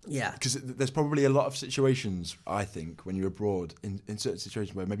 Yeah. Because there's probably a lot of situations, I think, when you're abroad, in certain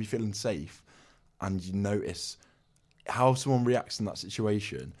situations where maybe feeling safe, and you notice how someone reacts in that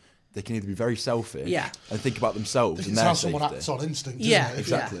situation. They can either be very selfish and think about themselves and their how safety. Someone acts on instinct, yeah,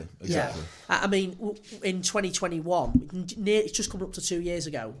 isn't it? Exactly. I mean, in 2021, it's just coming up to 2 years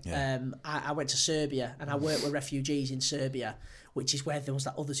ago, I went to Serbia and I worked with refugees in Serbia, which is where there was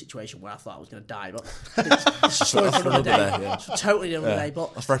that other situation where I thought I was going to die. But it's a story for another day. Totally another day.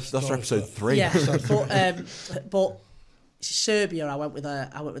 But that's for episode 3. Yeah, but Serbia, I went with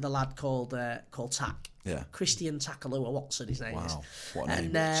a lad called Tak. Yeah. Christian Takalua Watson, his name is. Wow, what a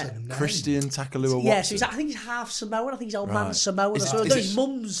name. Christian Takalua Watson. Yeah, so I think he's half Samoan. I think his old man's Samoan. His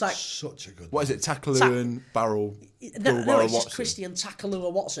mum's like... Such a good What is it, Takalua Barrel? No, it's just Christian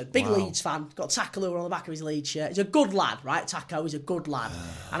Takalua Watson. Big Leeds fan. Got Takalua on the back of his Leeds shirt. He's a good lad, right, Taco? He's a good lad.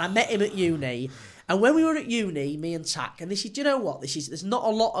 And I met him at uni. And when we were at uni, me and Tak, and this is, do you know what? There's not a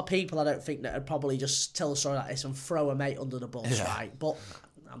lot of people, I don't think, that would probably just tell a story like this and throw a mate under the bus, right? But...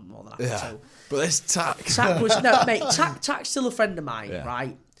 I'm more than happy to. But there's Tak. Tak was mate. Tak's still a friend of mine,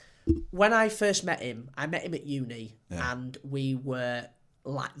 right? When I first met him, I met him at uni, and we were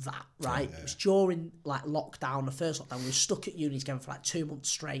like that, right? It was during like lockdown, the first lockdown. We were stuck at uni together for like 2 months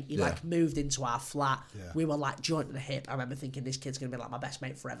straight. He like moved into our flat. We were like joint at the hip. I remember thinking this kid's gonna be like my best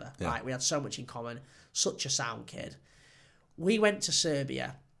mate forever. Right? We had so much in common. Such a sound kid. We went to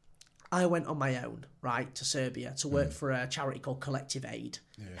Serbia. I went on my own, right, to Serbia to work for a charity called Collective Aid,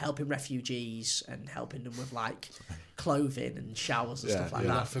 helping refugees and helping them with like clothing and showers and stuff like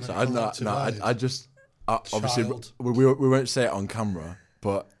that. So obviously we won't say it on camera,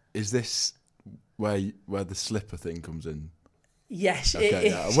 but is this where the slipper thing comes in? Yes,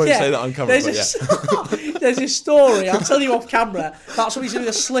 okay, I won't say that on camera. There's a story. I'll tell you off camera. That's what he's doing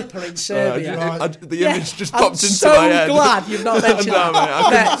with a slipper in Serbia. The image just popped into my head. I'm so glad you've not mentioned that.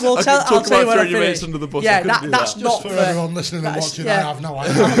 I'll tell you when I finish. Under the bus. Yeah, that's not for everyone listening and watching. I have no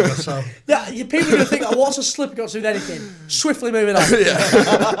idea. So. People are going to think, what's a slipper got to do with anything? Swiftly moving on.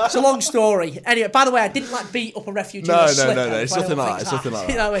 It's a long story. Anyway, by the way, I didn't like beat up a refugee with a slipper. No. It's nothing like that.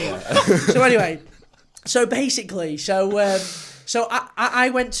 You know what I mean? So anyway, basically, So I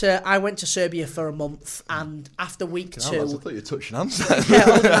went to Serbia for a month, and after week 2, I thought you were touching hands.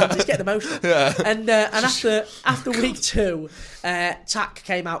 Holding hands, it's getting emotional. And after week 2, Tak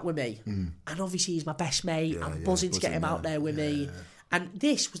came out with me, and obviously he's my best mate. I'm buzzing to get him out there with me. And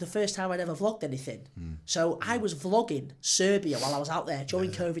this was the first time I'd ever vlogged anything. So I was vlogging Serbia while I was out there.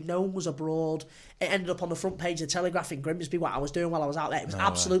 During COVID, no one was abroad. It ended up on the front page of the Telegraph in Grimsby, what I was doing while I was out there. It was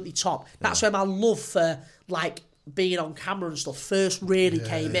absolutely top. That's where my love for, like, being on camera and stuff first really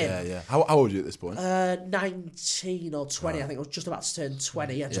came in. Yeah. How old are you at this point? 19 or 20. I think I was just about to turn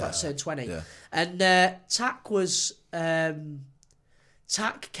 20. Yeah, just about to turn 20. Yeah. And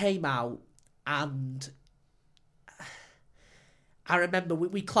Tak came out, and I remember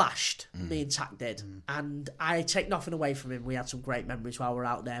we clashed, me and Tak did, and I take nothing away from him. We had some great memories while we were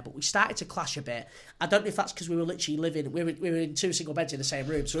out there, but we started to clash a bit. I don't know if that's because we were literally living, we were in 2 single beds in the same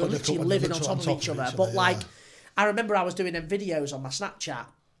room, so we were literally living on top of each other. But like, I remember I was doing them videos on my Snapchat,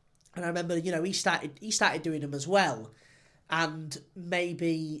 and I remember, he started doing them as well, and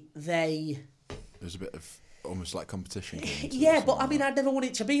maybe There's a bit of almost like competition. Yeah, but I mean, I never want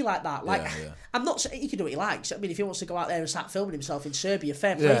it to be like that. Like, Yeah. I'm not saying he can do what he likes. I mean, if he wants to go out there and start filming himself in Serbia,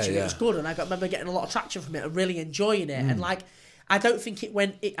 fair play to him. It was good, and I remember getting a lot of traction from it and really enjoying it. And like, I don't think it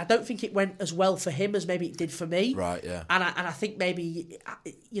went as well for him as maybe it did for me. Right, yeah. And I think maybe,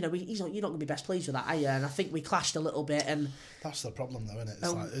 you know, you're not going to be best pleased with that, are you? And I think we clashed a little bit. And that's the problem, though, isn't it?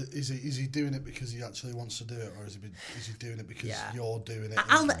 It's like, is he doing it because he actually wants to do it, or is he doing it because you're doing it?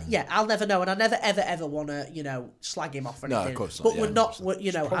 I'll never know, and I never ever want to, you know, slag him off or anything. No, of course But not. we're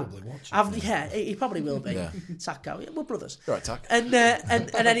you know, probably watching. he probably will be. Taco, we're brothers. Right, Tack. And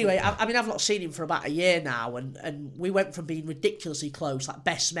anyway, I mean, I've not seen him for about a year now, and we went from being ridiculously close, like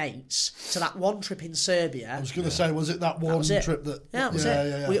best mates, to that one trip in Serbia. I was going to say, was it that one trip that? Yeah, that was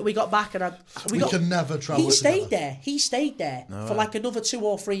it. Yeah. We got back, and we can never travel. He stayed there for like another 2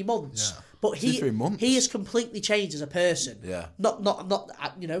 or 3 months. Yeah. But he has completely changed as a person. Yeah. Not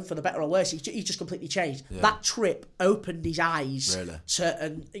you know, for the better or worse. He just completely changed. Yeah. That trip opened his eyes to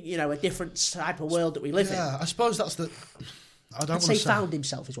a different type of world that we live in. Yeah, I suppose that's the. I don't I'd say found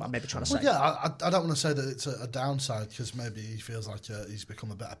himself is what I'm maybe trying to say. Yeah, I don't want to say that it's a downside, because maybe he feels like he's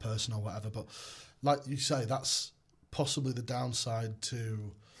become a better person or whatever. But like you say, that's possibly the downside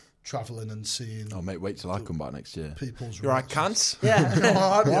to travelling and seeing. Oh mate, wait till I come back next year. People's You're right, cunts. Yeah.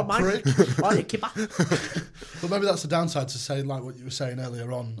 Prick. Right, but maybe that's the downside to say, like what you were saying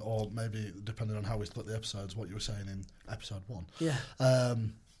earlier on, or maybe depending on how we split the episodes, what you were saying in episode 1. Yeah.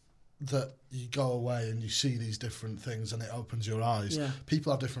 That you go away and you see these different things and it opens your eyes. Yeah.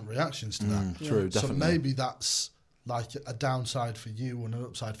 People have different reactions to that. True, definitely. So maybe that's like a downside for you and an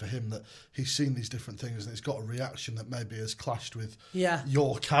upside for him, that he's seen these different things and it's got a reaction that maybe has clashed with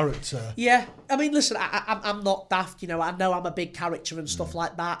your character. Yeah, I mean, listen, I'm not daft, you know. I know I'm a big character and stuff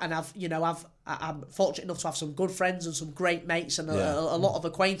like that, and I'm fortunate enough to have some good friends and some great mates and a lot of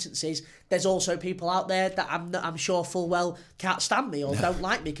acquaintances. There's also people out there that I'm sure full well can't stand me or don't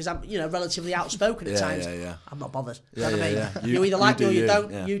like me because I'm, you know, relatively outspoken at times. I'm not bothered. You know what I mean? You either like me or you don't.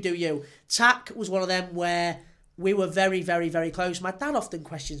 Yeah. You do you. Tack was one of them where we were very, very, very close. My dad often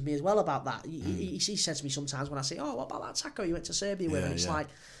questions me as well about that. He says to me sometimes when I say, "Oh, what about that Taco you went to Serbia with?" And it's like,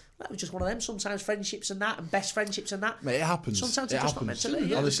 that was just one of them. Sometimes friendships and that, and best friendships and that. Mate, it happens. Sometimes it's just not meant to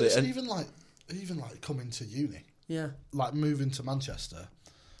be. Honestly, it's even like coming to uni. Yeah. Like moving to Manchester.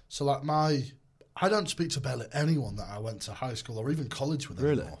 So like I don't speak to barely anyone that I went to high school or even college with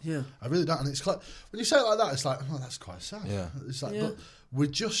anymore. Yeah. I really don't. And it's quite, when you say it like that, it's like, oh, that's quite sad. Yeah. It's like, but we're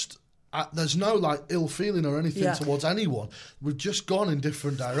just. There's no like ill feeling or anything towards anyone. We've just gone in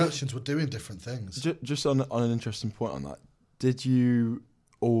different directions. We're doing different things. Just on an interesting point on that, did you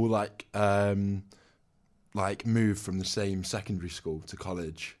all like move from the same secondary school to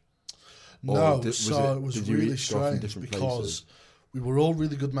college? No, it was really strange because places? We were all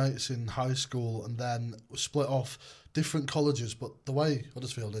really good mates in high school, and then we split off different colleges. But the way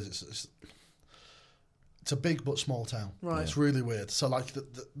Huddersfield is, it's a big but small town. Right. It's really weird. So like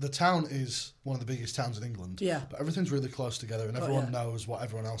the town is one of the biggest towns in England. Yeah. But everything's really close together and everyone knows what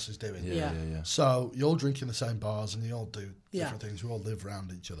everyone else is doing. Yeah. So you all drink in the same bars and you all do different things. We all live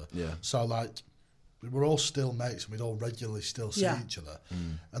around each other. Yeah. So like we were all still mates and we'd all regularly still see each other.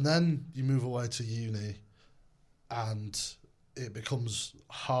 And then you move away to uni and it becomes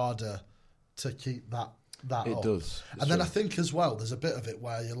harder to keep that it up. Does. And then I think as well there's a bit of it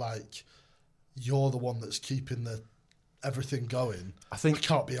where you're like, you're the one that's keeping everything going. I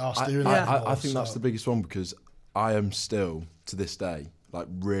can't be asked doing it anymore. I think that's the biggest one, because I am still to this day like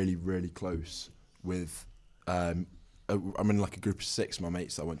really, really close with. I'm in like a group of 6, my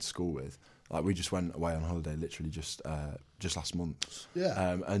mates that I went to school with. Like we just went away on holiday literally just last month.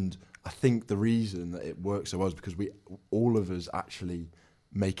 Yeah. And I think the reason that it works so well is because all of us actually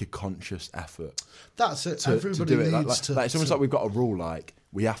make a conscious effort. That's it. Everybody to do it. Needs to. It's almost like we've got a rule, like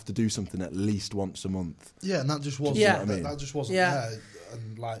we have to do something at least once a month. Yeah, and that just wasn't. Yeah. That just wasn't there.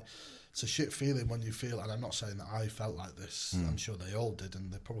 And like, it's a shit feeling when you feel. And I'm not saying that I felt like this. I'm sure they all did,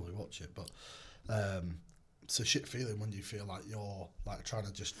 and they probably watch it. But it's a shit feeling when you feel like you're like trying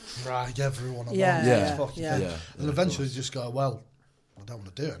to just drag everyone along. And eventually you just go, well, I don't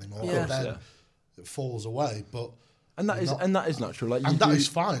want to do it anymore. And then it falls away. But. And that is natural, like, and that is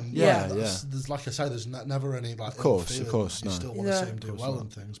fine. There's like I say, there's never any like. Of course, you still want to see him do well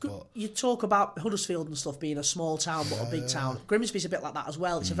and things. But you talk about Huddersfield and stuff being a small town but a big town. Grimsby's a bit like that as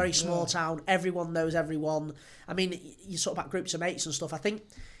well. It's a very small town. Everyone knows everyone. I mean, you talk about groups of mates and stuff. I mean,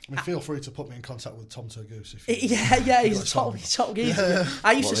 feel free to put me in contact with Tom Turgoose if you. He's a top geezer.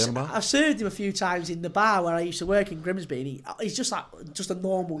 I've served him a few times in the bar where I used to work in Grimsby, and he's just a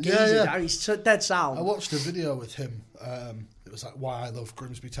normal geezer. He's dead sound. I watched a video with him. It it was like why I love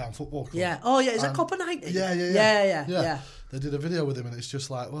Grimsby Town Football Club. Yeah. Oh yeah, is that Copper 90? Yeah. They did a video with him, and it's just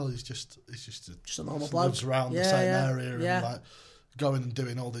like, well, he's just a normal bloke. Lives around the same area and like going and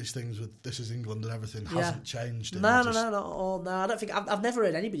doing all these things with This Is England and everything hasn't changed. No, not at all. No, I don't think I've never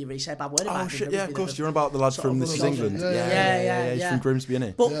heard anybody really say a bad word about him. Oh shit, yeah, of course. You're on about the lad from This Is England. Yeah. He's from Grimsby, isn't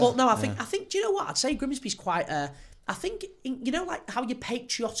he? But no, I think. Do you know what? I'd say Grimsby's quite. I think you know, like how you're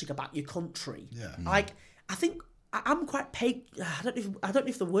patriotic about your country. Yeah. Like I think. I'm quite I don't know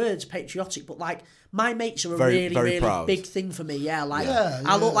if the word's patriotic, but like my mates are a really proud. big thing for me. Yeah, like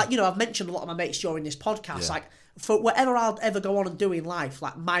I look like, you know, I've mentioned a lot of my mates during this podcast. Like for whatever I'll ever go on and do in life,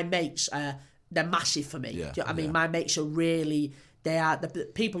 like my mates, they're massive for me. Do you know what I mean? My mates are really. They are the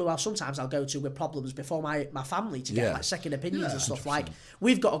people who I'll go to with problems before my family to get like second opinions and stuff. 100%. Like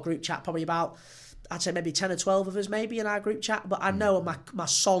we've got a group chat probably about. I'd say maybe 10 or 12 of us maybe in our group chat, but I know my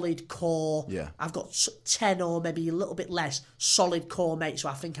solid core, I've got 10 or maybe a little bit less solid core mates who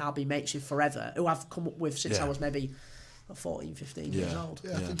I think I'll be mates with forever, who I've come up with since I was maybe 14, 15 years old.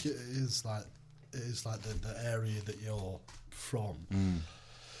 Yeah, I think it is like the area that you're from. I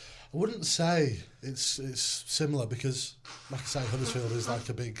wouldn't say it's similar because, like I say, Huddersfield is like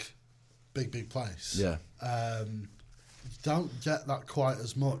a big place. Yeah. You don't get that quite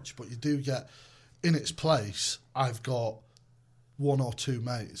as much, but you do get... In its place, I've got one or two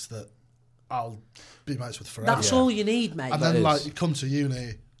mates that I'll be mates with forever. That's all you need, mate. And then, like, you come to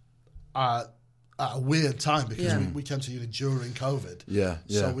uni at a weird time because we came to uni during COVID. Yeah.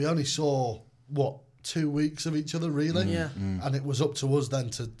 So we only saw, 2 weeks of each other, really? Yeah. And it was up to us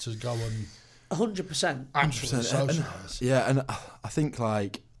then to go and... 100%. Actually socialise. And I think,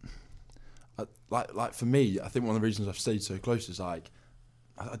 like for me, I think one of the reasons I've stayed so close is, like,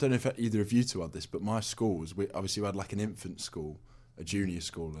 I don't know if either of you two had this, but my schools, we had like an infant school, a junior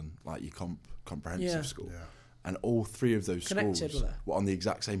school, and like your comprehensive school. Yeah. And all three of those schools were on the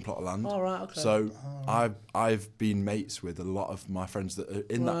exact same plot of land. Oh, right, okay. So I've been mates with a lot of my friends that are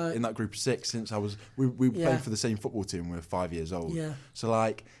in that group of 6 since we played for the same football team when we were 5 years old. Yeah. So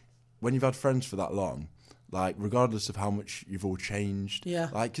like when you've had friends for that long, like regardless of how much you've all changed,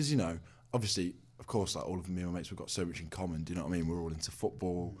 like because you know obviously. Of course, like all of me and my mates, we've got so much in common. Do you know what I mean? We're all into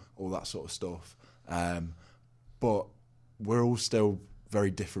football, all that sort of stuff. But we're all still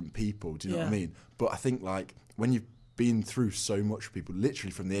very different people. Do you know what I mean? But I think like when you've been through so much with people,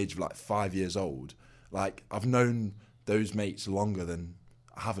 literally from the age of like 5 years old, like I've known those mates longer than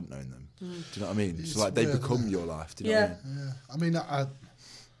I haven't known them. Do you know what I mean? It's so like they become your life. Do you know what I mean? Yeah. I mean,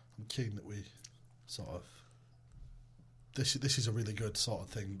 I'm keen that we sort of. This is a really good sort of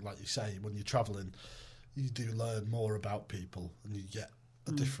thing, like you say, when you're travelling, you do learn more about people and you get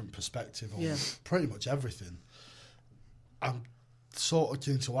a different perspective on pretty much everything. I'm sort of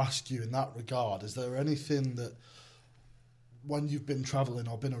keen to ask you in that regard, is there anything that, when you've been travelling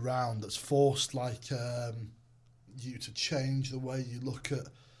or been around, that's forced like you to change the way you look at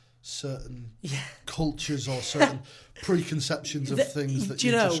certain cultures or certain preconceptions of things that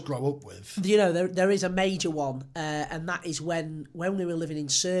you just grow up with? You know, there is a major one, and that is when we were living in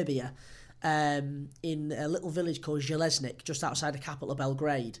Serbia, in a little village called Železnik, just outside the capital of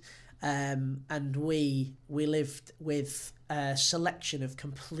Belgrade, and we lived with a selection of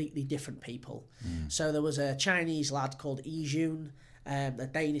completely different people. So there was a Chinese lad called Ijun, a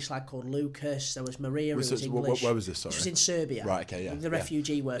Danish lad called Lucas. There was Maria, who was English. Where was this? Sorry, this was in Serbia. Right, okay, yeah. The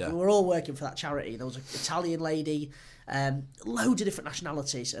refugee work. We were all working for that charity. There was an Italian lady, loads of different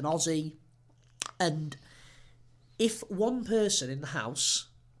nationalities, an Aussie. And if one person in the house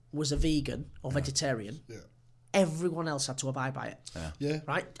was a vegan or vegetarian, everyone else had to abide by it. Yeah.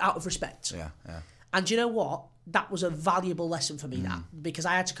 Right? Out of respect. Yeah. And do you know what? That was a valuable lesson for me, because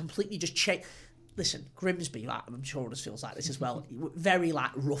I had to completely just change. Listen, Grimsby, like I'm sure others feels like this as well. Very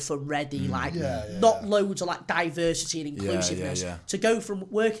like rough and ready, not loads of like diversity and inclusiveness. To go from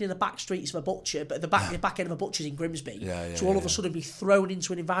working in the back streets of a butcher, but the back end of a butcher's in Grimsby, to all of a sudden be thrown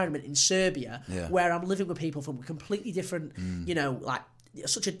into an environment in Serbia where I'm living with people from a completely different, you know, like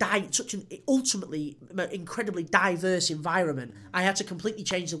such an ultimately incredibly diverse environment. I had to completely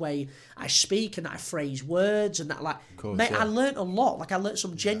change the way I speak and I phrase words and that. Like, mate, I learnt a lot. Like, I learnt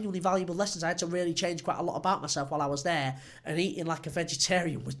some genuinely valuable lessons. I had to really change quite a lot about myself while I was there. And eating like a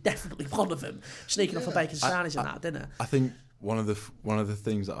vegetarian was definitely one of them. Sneaking off a bacon sandwich and that at dinner. I think one of the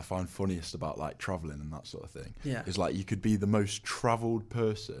things that I find funniest about like travelling and that sort of thing is like you could be the most travelled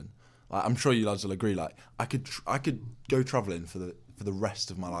person. Like, I'm sure you lads will agree. Like, I could go travelling for the rest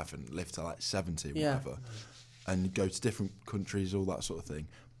of my life and live to like 70 or whatever, and go to different countries, all that sort of thing.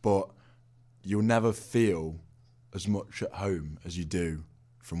 But you'll never feel as much at home as you do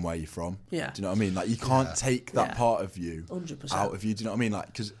from where you're from. Yeah. Do you know what I mean? Like, you can't take that part of you 100%. out of you. Do you know what I mean? Like,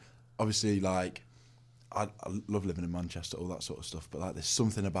 because obviously, like, I love living in Manchester, all that sort of stuff, but like, there's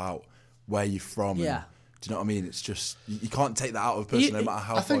something about where you're from. Yeah. And, do you know what I mean? It's just, you can't take that out of a person no matter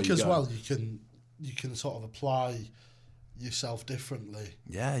how far you go. I think as well, you can sort of apply yourself differently.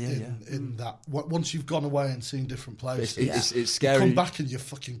 In that, once you've gone away and seen different places, it's scary. You come back and your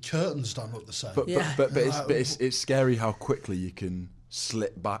fucking curtains don't look the same. But it's scary how quickly you can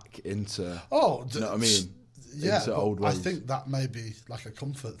slip back into. Oh, do you know what I mean? Yeah, into old ways. I think that may be like a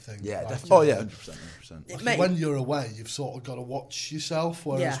comfort thing. Yeah, like, definitely. 100%. Like when you're away, you've sort of got to watch yourself.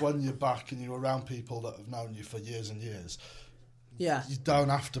 Whereas when you're back and you're around people that have known you for years and years, you don't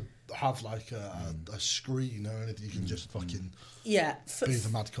have to have like a screen or anything. You can just fucking be the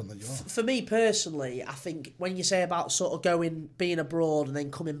mad cunt that you are. For me personally, I think when you say about sort of being abroad and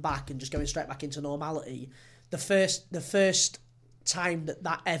then coming back and just going straight back into normality, the first time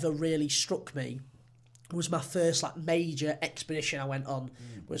that ever really struck me was my first like major expedition I went on.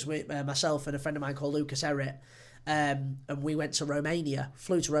 Was with myself and a friend of mine called Lucas Errett, and we went to Romania,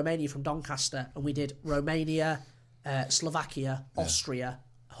 flew to Romania from Doncaster, and we did Romania, Slovakia, Austria,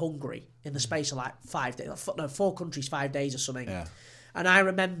 Hungary in the space of like 5 days. 4 countries, 5 days or something. Yeah. And I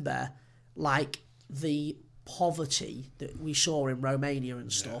remember like the poverty that we saw in Romania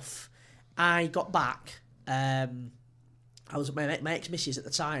and stuff. I got back. I was my ex-missus at the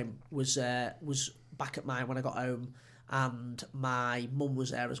time was back at mine when I got home, and my mum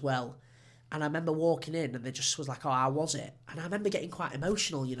was there as well. And I remember walking in, and they just was like, "Oh, how was it?" And I remember getting quite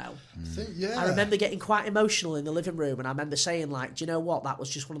emotional, you know. I remember getting quite emotional in the living room, and I remember saying, like, "Do you know what? That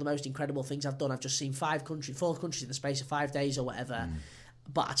was just one of the most incredible things I've done. I've just seen 4 countries in the space of 5 days or whatever."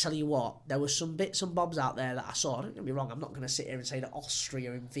 But I tell you what, there was some bits and bobs out there that I saw. Don't get me wrong, I'm not going to sit here and say that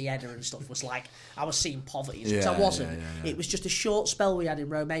Austria and Vienna and stuff was like, I was seeing poverty, because I wasn't. It was just a short spell we had in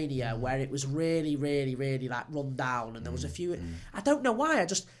Romania where it was really, really, really like run down, and there was a few. I don't know why.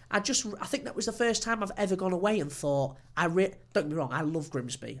 I think that was the first time I've ever gone away and thought, don't get me wrong, I love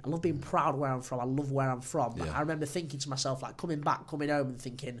Grimsby. I love being proud of where I'm from. I love where I'm from. But I remember thinking to myself, like, coming home and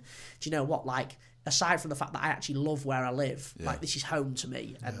thinking, do you know what, like, aside from the fact that I actually love where I live, like, this is home to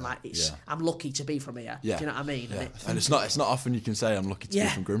me, and like I'm lucky to be from here. Do you know what I mean? Yeah. And it's not often you can say I'm lucky to be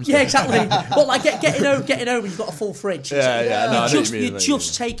from Grimsby. Yeah, exactly. But like getting home and you've got a full fridge. You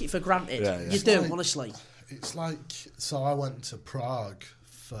just take it for granted. You do, honestly. It's like, so I went to Prague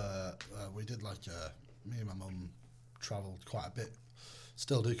for we did like me and my mum travelled quite a bit.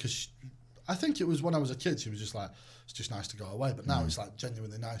 Still do, because I think it was when I was a kid, she was just like, it's just nice to go away. But now it's like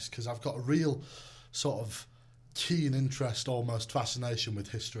genuinely nice, because I've got a real sort of keen interest, almost fascination with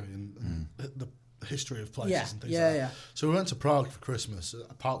history and the history of places and things like that. So we went to Prague for Christmas,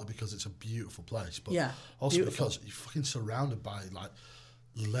 partly because it's a beautiful place, but also because you're fucking surrounded by like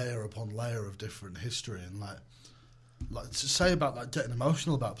layer upon layer of different history. And like to say about like getting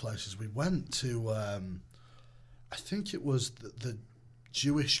emotional about places, we went to I think it was the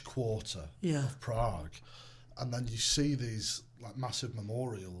Jewish quarter of Prague, and then you see these like massive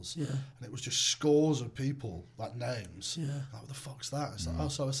memorials, and it was just scores of people, like names. Like, what the fuck's that? It's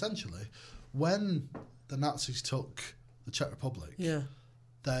like, so essentially, when the Nazis took the Czech Republic,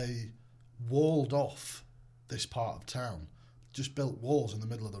 they walled off this part of town, just built walls in the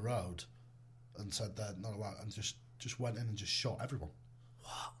middle of the road, and said they're not allowed, and just went in and just shot everyone.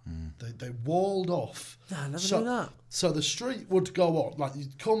 What? They walled off. No, I never knew that. So the street would go on, like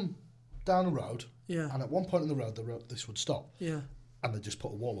you'd come down a road, and at one point in the road, this would stop. And they just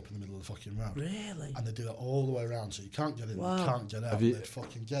put a wall up in the middle of the fucking road. Really? And they do that all the way around, so you can't get in, you can't get out. They'd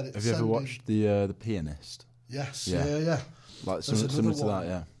fucking get it. Have you ever watched the Pianist? Yes, yeah. Like similar to that,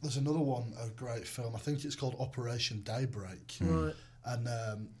 yeah. There's another one, a great film. I think it's called Operation Daybreak. Right. And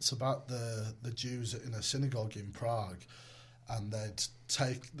it's about the Jews in a synagogue in Prague, and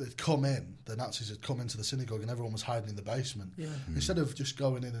they'd come in, the Nazis had come into the synagogue, and everyone was hiding in the basement. Instead of just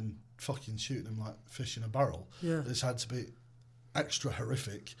going in and fucking shooting them like fish in a barrel, they decided to be extra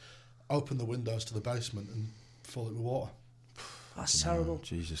horrific, open the windows to the basement and fill it with water. That's terrible.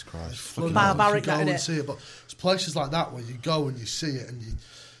 Jesus Christ. Barbaric, go and see it, but it's places like that where you go and you see it and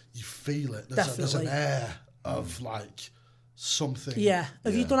you feel it. There's an air of like something. Yeah.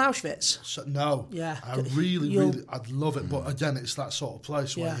 Have you done Auschwitz? So, no. Yeah. I really, I'd love it. But again, it's that sort of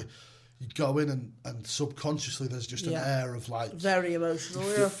place where you go in and subconsciously there's just an air of like... Very emotional,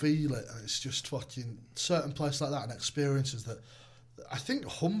 you feel it, and it's just fucking... Certain places like that and experiences that I think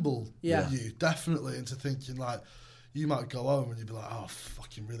humble you definitely into thinking like... You might go home and you'd be like, oh, I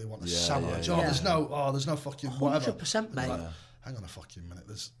fucking really want a sandwich. There's no fucking 100%, whatever. 100%, mate. Like, hang on a fucking minute,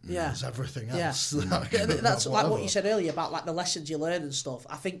 there's everything else. That's like what you said earlier about like the lessons you learn and stuff.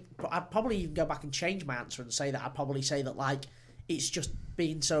 I think I'd probably even go back and change my answer and say that I'd probably say that like it's just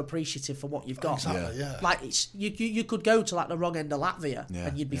being so appreciative for what you've got. Exactly, yeah. Like it's you could go to like the wrong end of Latvia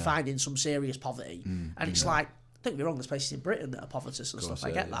and you'd be finding some serious poverty, and it's like. Don't get me wrong, there's places in Britain that are povertous and stuff, I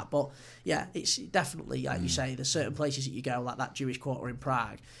get that. But yeah, it's definitely, like you say, there's certain places that you go, like that Jewish quarter in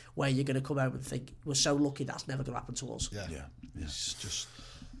Prague, where you're going to come home and think, we're so lucky that's never going to happen to us. Yeah. It's just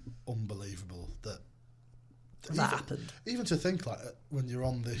unbelievable that happened. Even to think, like, when you're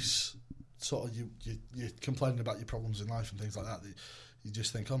on this sort of, you're complaining about your problems in life and things like that, you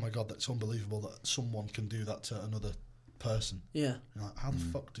just think, oh my God, that's unbelievable that someone can do that to another person. Yeah. You're like, how the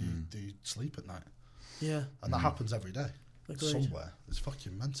fuck do you sleep at night? Yeah. And that happens every day. Agreed. Somewhere. It's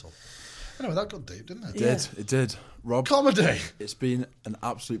fucking mental. Anyway, that got deep, didn't it? It did. Rob, comedy. It's been an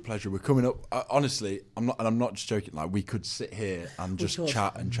absolute pleasure. We're coming up. Honestly, I'm not just joking. Like, we could sit here and just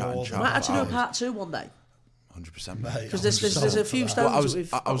chat and chat and chat. We might actually do a part 2 one day. 100%. Because there's a few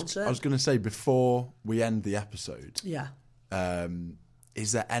stones I was going to say, before we end the episode,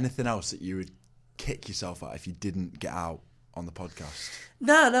 is there anything else that you would kick yourself at if you didn't get out on the podcast?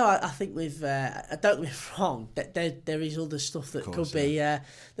 No, I think we've. Don't get me wrong. There is other stuff that could be.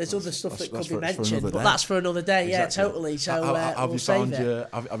 There's other stuff that could be mentioned, but that's for another day. Exactly. Yeah, totally. So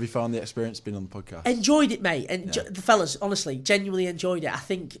have you found the experience being on the podcast? Enjoyed it, mate. And the fellas, honestly, genuinely enjoyed it. I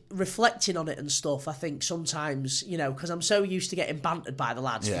think reflecting on it and stuff. I think sometimes, because I'm so used to getting bantered by the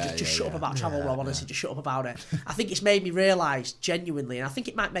lads. Just shut up about travel, Rob. Honestly, just shut up about it. I think it's made me realise genuinely, and I think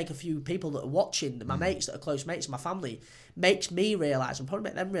it might make a few people that are watching, my mates that are close mates, my family, makes me realise and probably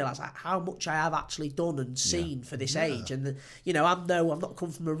make them realise like, how much I have actually done and seen for this age. And I'm not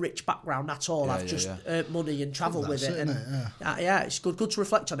come from a rich background at all. I've just earned money and travelled with it. It's good to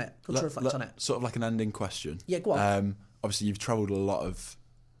reflect on it. Sort of like an ending question. Yeah, go on. Obviously, you've travelled a lot of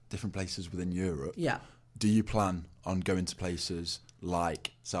different places within Europe. Yeah. Do you plan on going to places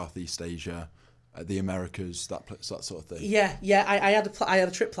like Southeast Asia, the Americas, that sort of thing? Yeah. I had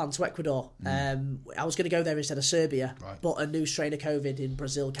a trip planned to Ecuador. I was going to go there instead of Serbia, but a new strain of COVID in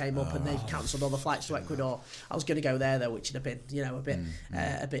Brazil came up and they cancelled all the flights to Ecuador. I was going to go there though, which would have been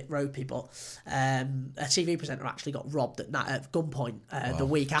a bit ropey. But a TV presenter actually got robbed at gunpoint the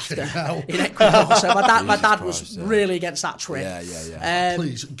week after in Ecuador. So my dad was really against that trip. Yeah.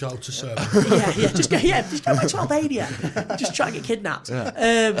 Please go to Serbia. Just go back to Albania. Just try and get kidnapped.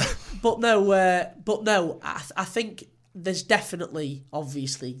 But no, I think there's definitely,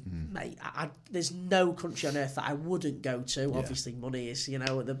 obviously, mate. There's no country on earth that I wouldn't go to. Yeah. Obviously, money is,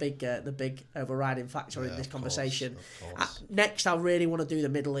 the big overriding factor in this conversation. Next, I really want to do the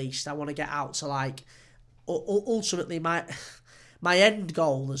Middle East. I want to get out to ultimately my end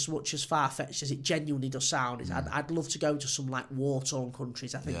goal, as much as far-fetched as it genuinely does sound, is I'd love to go to some war-torn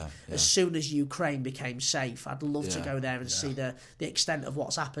countries. I think as soon as Ukraine became safe, I'd love to go there and see the extent of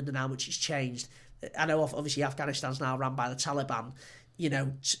what's happened and how much it's changed. I know obviously Afghanistan's now run by the Taliban,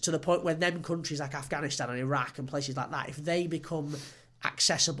 to the point where them countries like Afghanistan and Iraq and places like that, if they become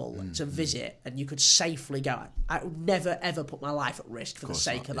accessible to visit and you could safely go, I would never ever put my life at risk for the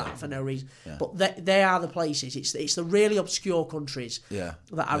sake of that for no reason. But they are the places. It's the really obscure countries that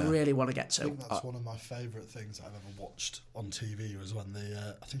I really want to get to. I think that's one of my favourite things I've ever watched on TV was when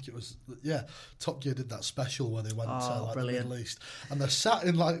I think it was Top Gear did that special where they went to the Middle East and they're sat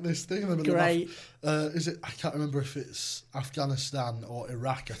in this thing in the middle of I can't remember if it's Afghanistan or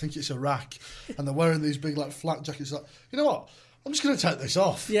Iraq. I think it's Iraq, and they're wearing these big flak jackets. You know what? I'm just going to take this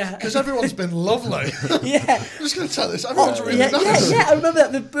off. Yeah. Because everyone's been lovely. I'm just going to take this. Everyone's really nice. Yeah, I remember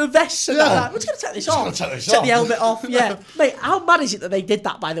that. The vests and that. I'm just going to take this off. Take the helmet off. Yeah. Mate, how mad is it that they did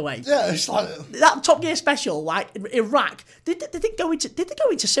that, by the way? Yeah, it's like... That Top Gear special, Iraq, did they go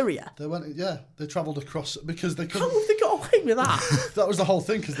into Syria? They went, they travelled across, because they couldn't... How have they got away with that? That was the whole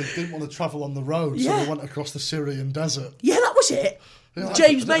thing, because they didn't want to travel on the road, so they went across the Syrian desert. Yeah, that was it.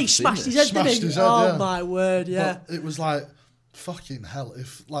 James May smashed his head, didn't he? Oh, my word, But it was like... Fucking hell!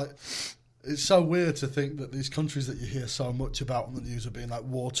 If it's so weird to think that these countries that you hear so much about on the news are being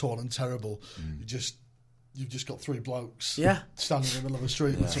war torn and terrible. You've just got three blokes standing in the middle of a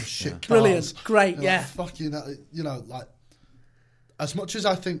street with some shit cars. Brilliant, great, fucking, as much as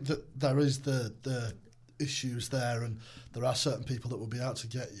I think that there is the issues there and there are certain people that will be out to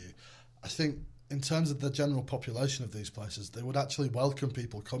get you, I think. In terms of the general population of these places, they would actually welcome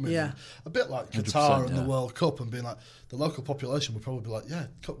people coming in. A bit like Qatar and the World Cup, and being the local population would probably be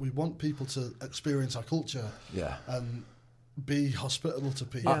we want people to experience our culture and be hospitable to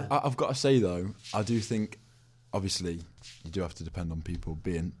people. I've got to say, though, I do think, obviously, you do have to depend on people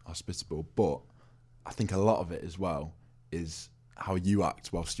being hospitable, but I think a lot of it as well is how you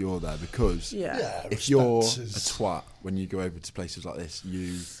act whilst you're there, because if respect you're is... a twat when you go over to places like this,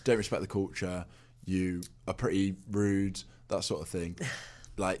 you don't respect the culture, you are pretty rude, that sort of thing.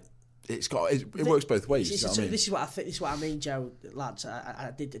 Like, it works both ways. This is what I think. This is what I mean, Joe, lads.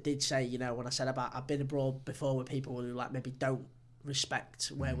 I did say, you know, when I said about I've been abroad before with people who like maybe don't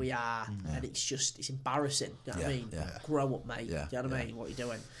respect where we are, and it's embarrassing. You know what I mean? Grow up, mate. Yeah. Do you know what I mean? What you're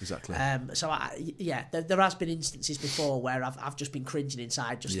doing? Exactly. So there has been instances before where I've just been cringing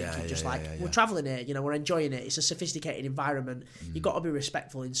inside, just thinking, we're travelling here, you know, we're enjoying it. It's a sophisticated environment. You've got to be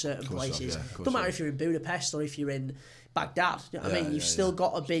respectful in certain places. Don't matter if you're in Budapest or if you're in Baghdad. You know what I mean? You've still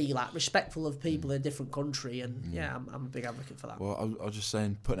got to be like respectful of people in a different country, and I'm a big advocate for that. Well, I was just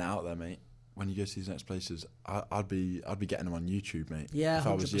saying, putting it out there, mate. When you go to these next places, I'd be getting them on YouTube, mate. Yeah, if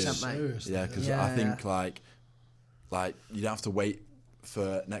I was 100%, mate. Seriously, yeah, because I think like you don't have to wait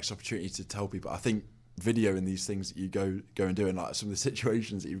for next opportunity to tell people. I think videoing these things that you go and do, and like some of the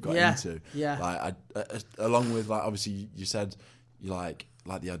situations that you've got into, like along with like obviously you said you like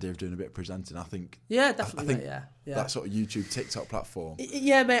the idea of doing a bit of presenting. I think definitely, I think that sort of YouTube, TikTok platform.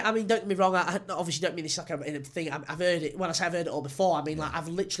 Yeah, mate. I mean, don't get me wrong. I obviously don't mean this like a thing. I've heard it. When I say I've heard it all before, I mean like I've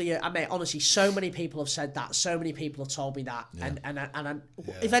literally. I mean, honestly, so many people have said that. So many people have told me that, and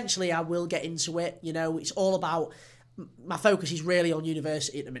eventually I will get into it. You know, it's all about. My focus is really on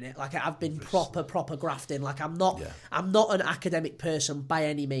university at the minute. Like I've been proper grafting. Like I'm not an academic person by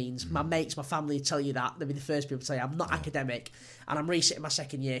any means. My mates, my family tell you that. They'll be the first people to tell you I'm not academic, and I'm resitting my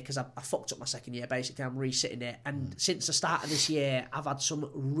second year because I fucked up my second year. Basically, I'm resitting it, and since the start of this year, I've had some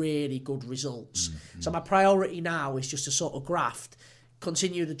really good results. So my priority now is just to sort of graft.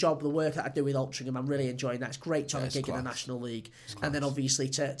 Continue the work that I do with Altrincham. I'm really enjoying that. It's great to have a gig in the National League, and then obviously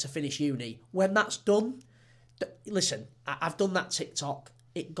to finish uni. When that's done. Listen, I've done that TikTok.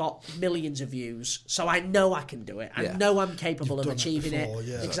 It got millions of views, so I know I can do it. I know I'm capable of achieving it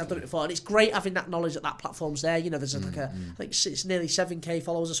because I've done it before, and it's great having that knowledge that platform's there. You know, there's like I think it's nearly 7k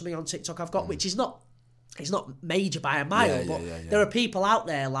followers or something on TikTok I've got, which is not major by a mile, but there are people out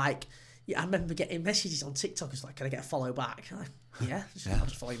there like. I remember getting messages on TikTok. It's like, can I get a follow back? I'm like, I'll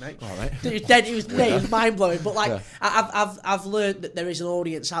just follow you, mate. All right. It was mind blowing. But like, I've learned that there is an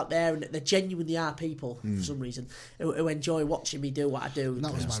audience out there, and that there genuinely are people for some reason who enjoy watching me do what I do. And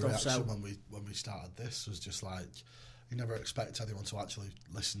that was my reaction when we started this. Was just like, you never expect anyone to actually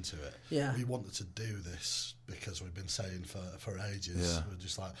listen to it. Yeah. We wanted to do this because we've been saying for ages. Yeah. We're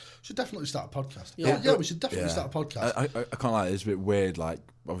just like, we should definitely start a podcast. Yeah, we should definitely start a podcast. I can't lie, it's a bit weird, like,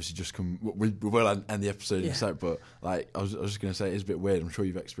 obviously just we will end the episode in a sec, but like, I was just going to say, it's a bit weird, I'm sure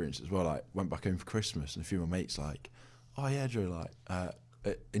you've experienced it as well, like, went back home for Christmas and a few of my mates like, oh yeah, Joe,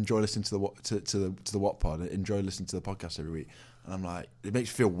 like, enjoy listening to the What Pod, enjoy listening to the podcast every week. And I'm like, it makes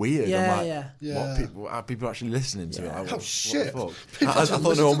me feel weird. What people are actually listening to it? Like, oh shit! What the fuck? I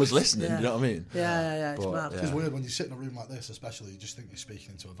thought no one was listening. Do you know what I mean? Yeah. It's mad. It's weird when you sit in a room like this, especially. You just think you're speaking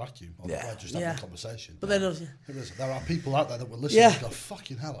into a vacuum, or just having a conversation. But then there are people out there that will listen and go,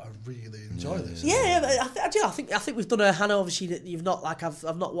 "Fucking hell, I really enjoy this." I think we've done Hannah. Obviously, that you've not like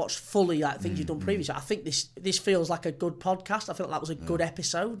I've not watched fully like things you've done previously. I think this feels like a good podcast. I feel like that was a good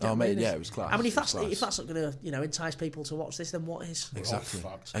episode. Oh mate, it was class. I mean, if that's not going to entice people to watch this, then what is? Exactly.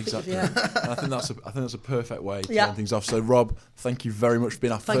 And I think that's a perfect way to end things off. So Rob, thank you very much for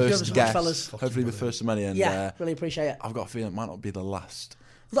being our first guest. Fellas. Hopefully the first of many. And really appreciate it. I've got a feeling it might not be the last.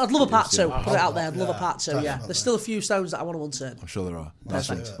 I'd love a part two. Put it out there. I'd love a part two. Yeah, there's still a few stones that I want to unturn. I'm sure there are.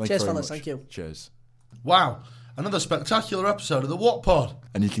 Perfect. Cheers, fellas. Thank you. Cheers. Wow. Another spectacular episode of the What Pod.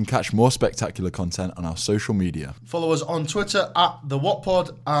 And you can catch more spectacular content on our social media. Follow us on Twitter at the What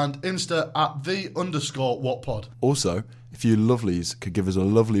Pod and Insta at _What Pod. Also, if you lovelies could give us a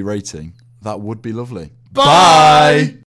lovely rating, that would be lovely. Bye!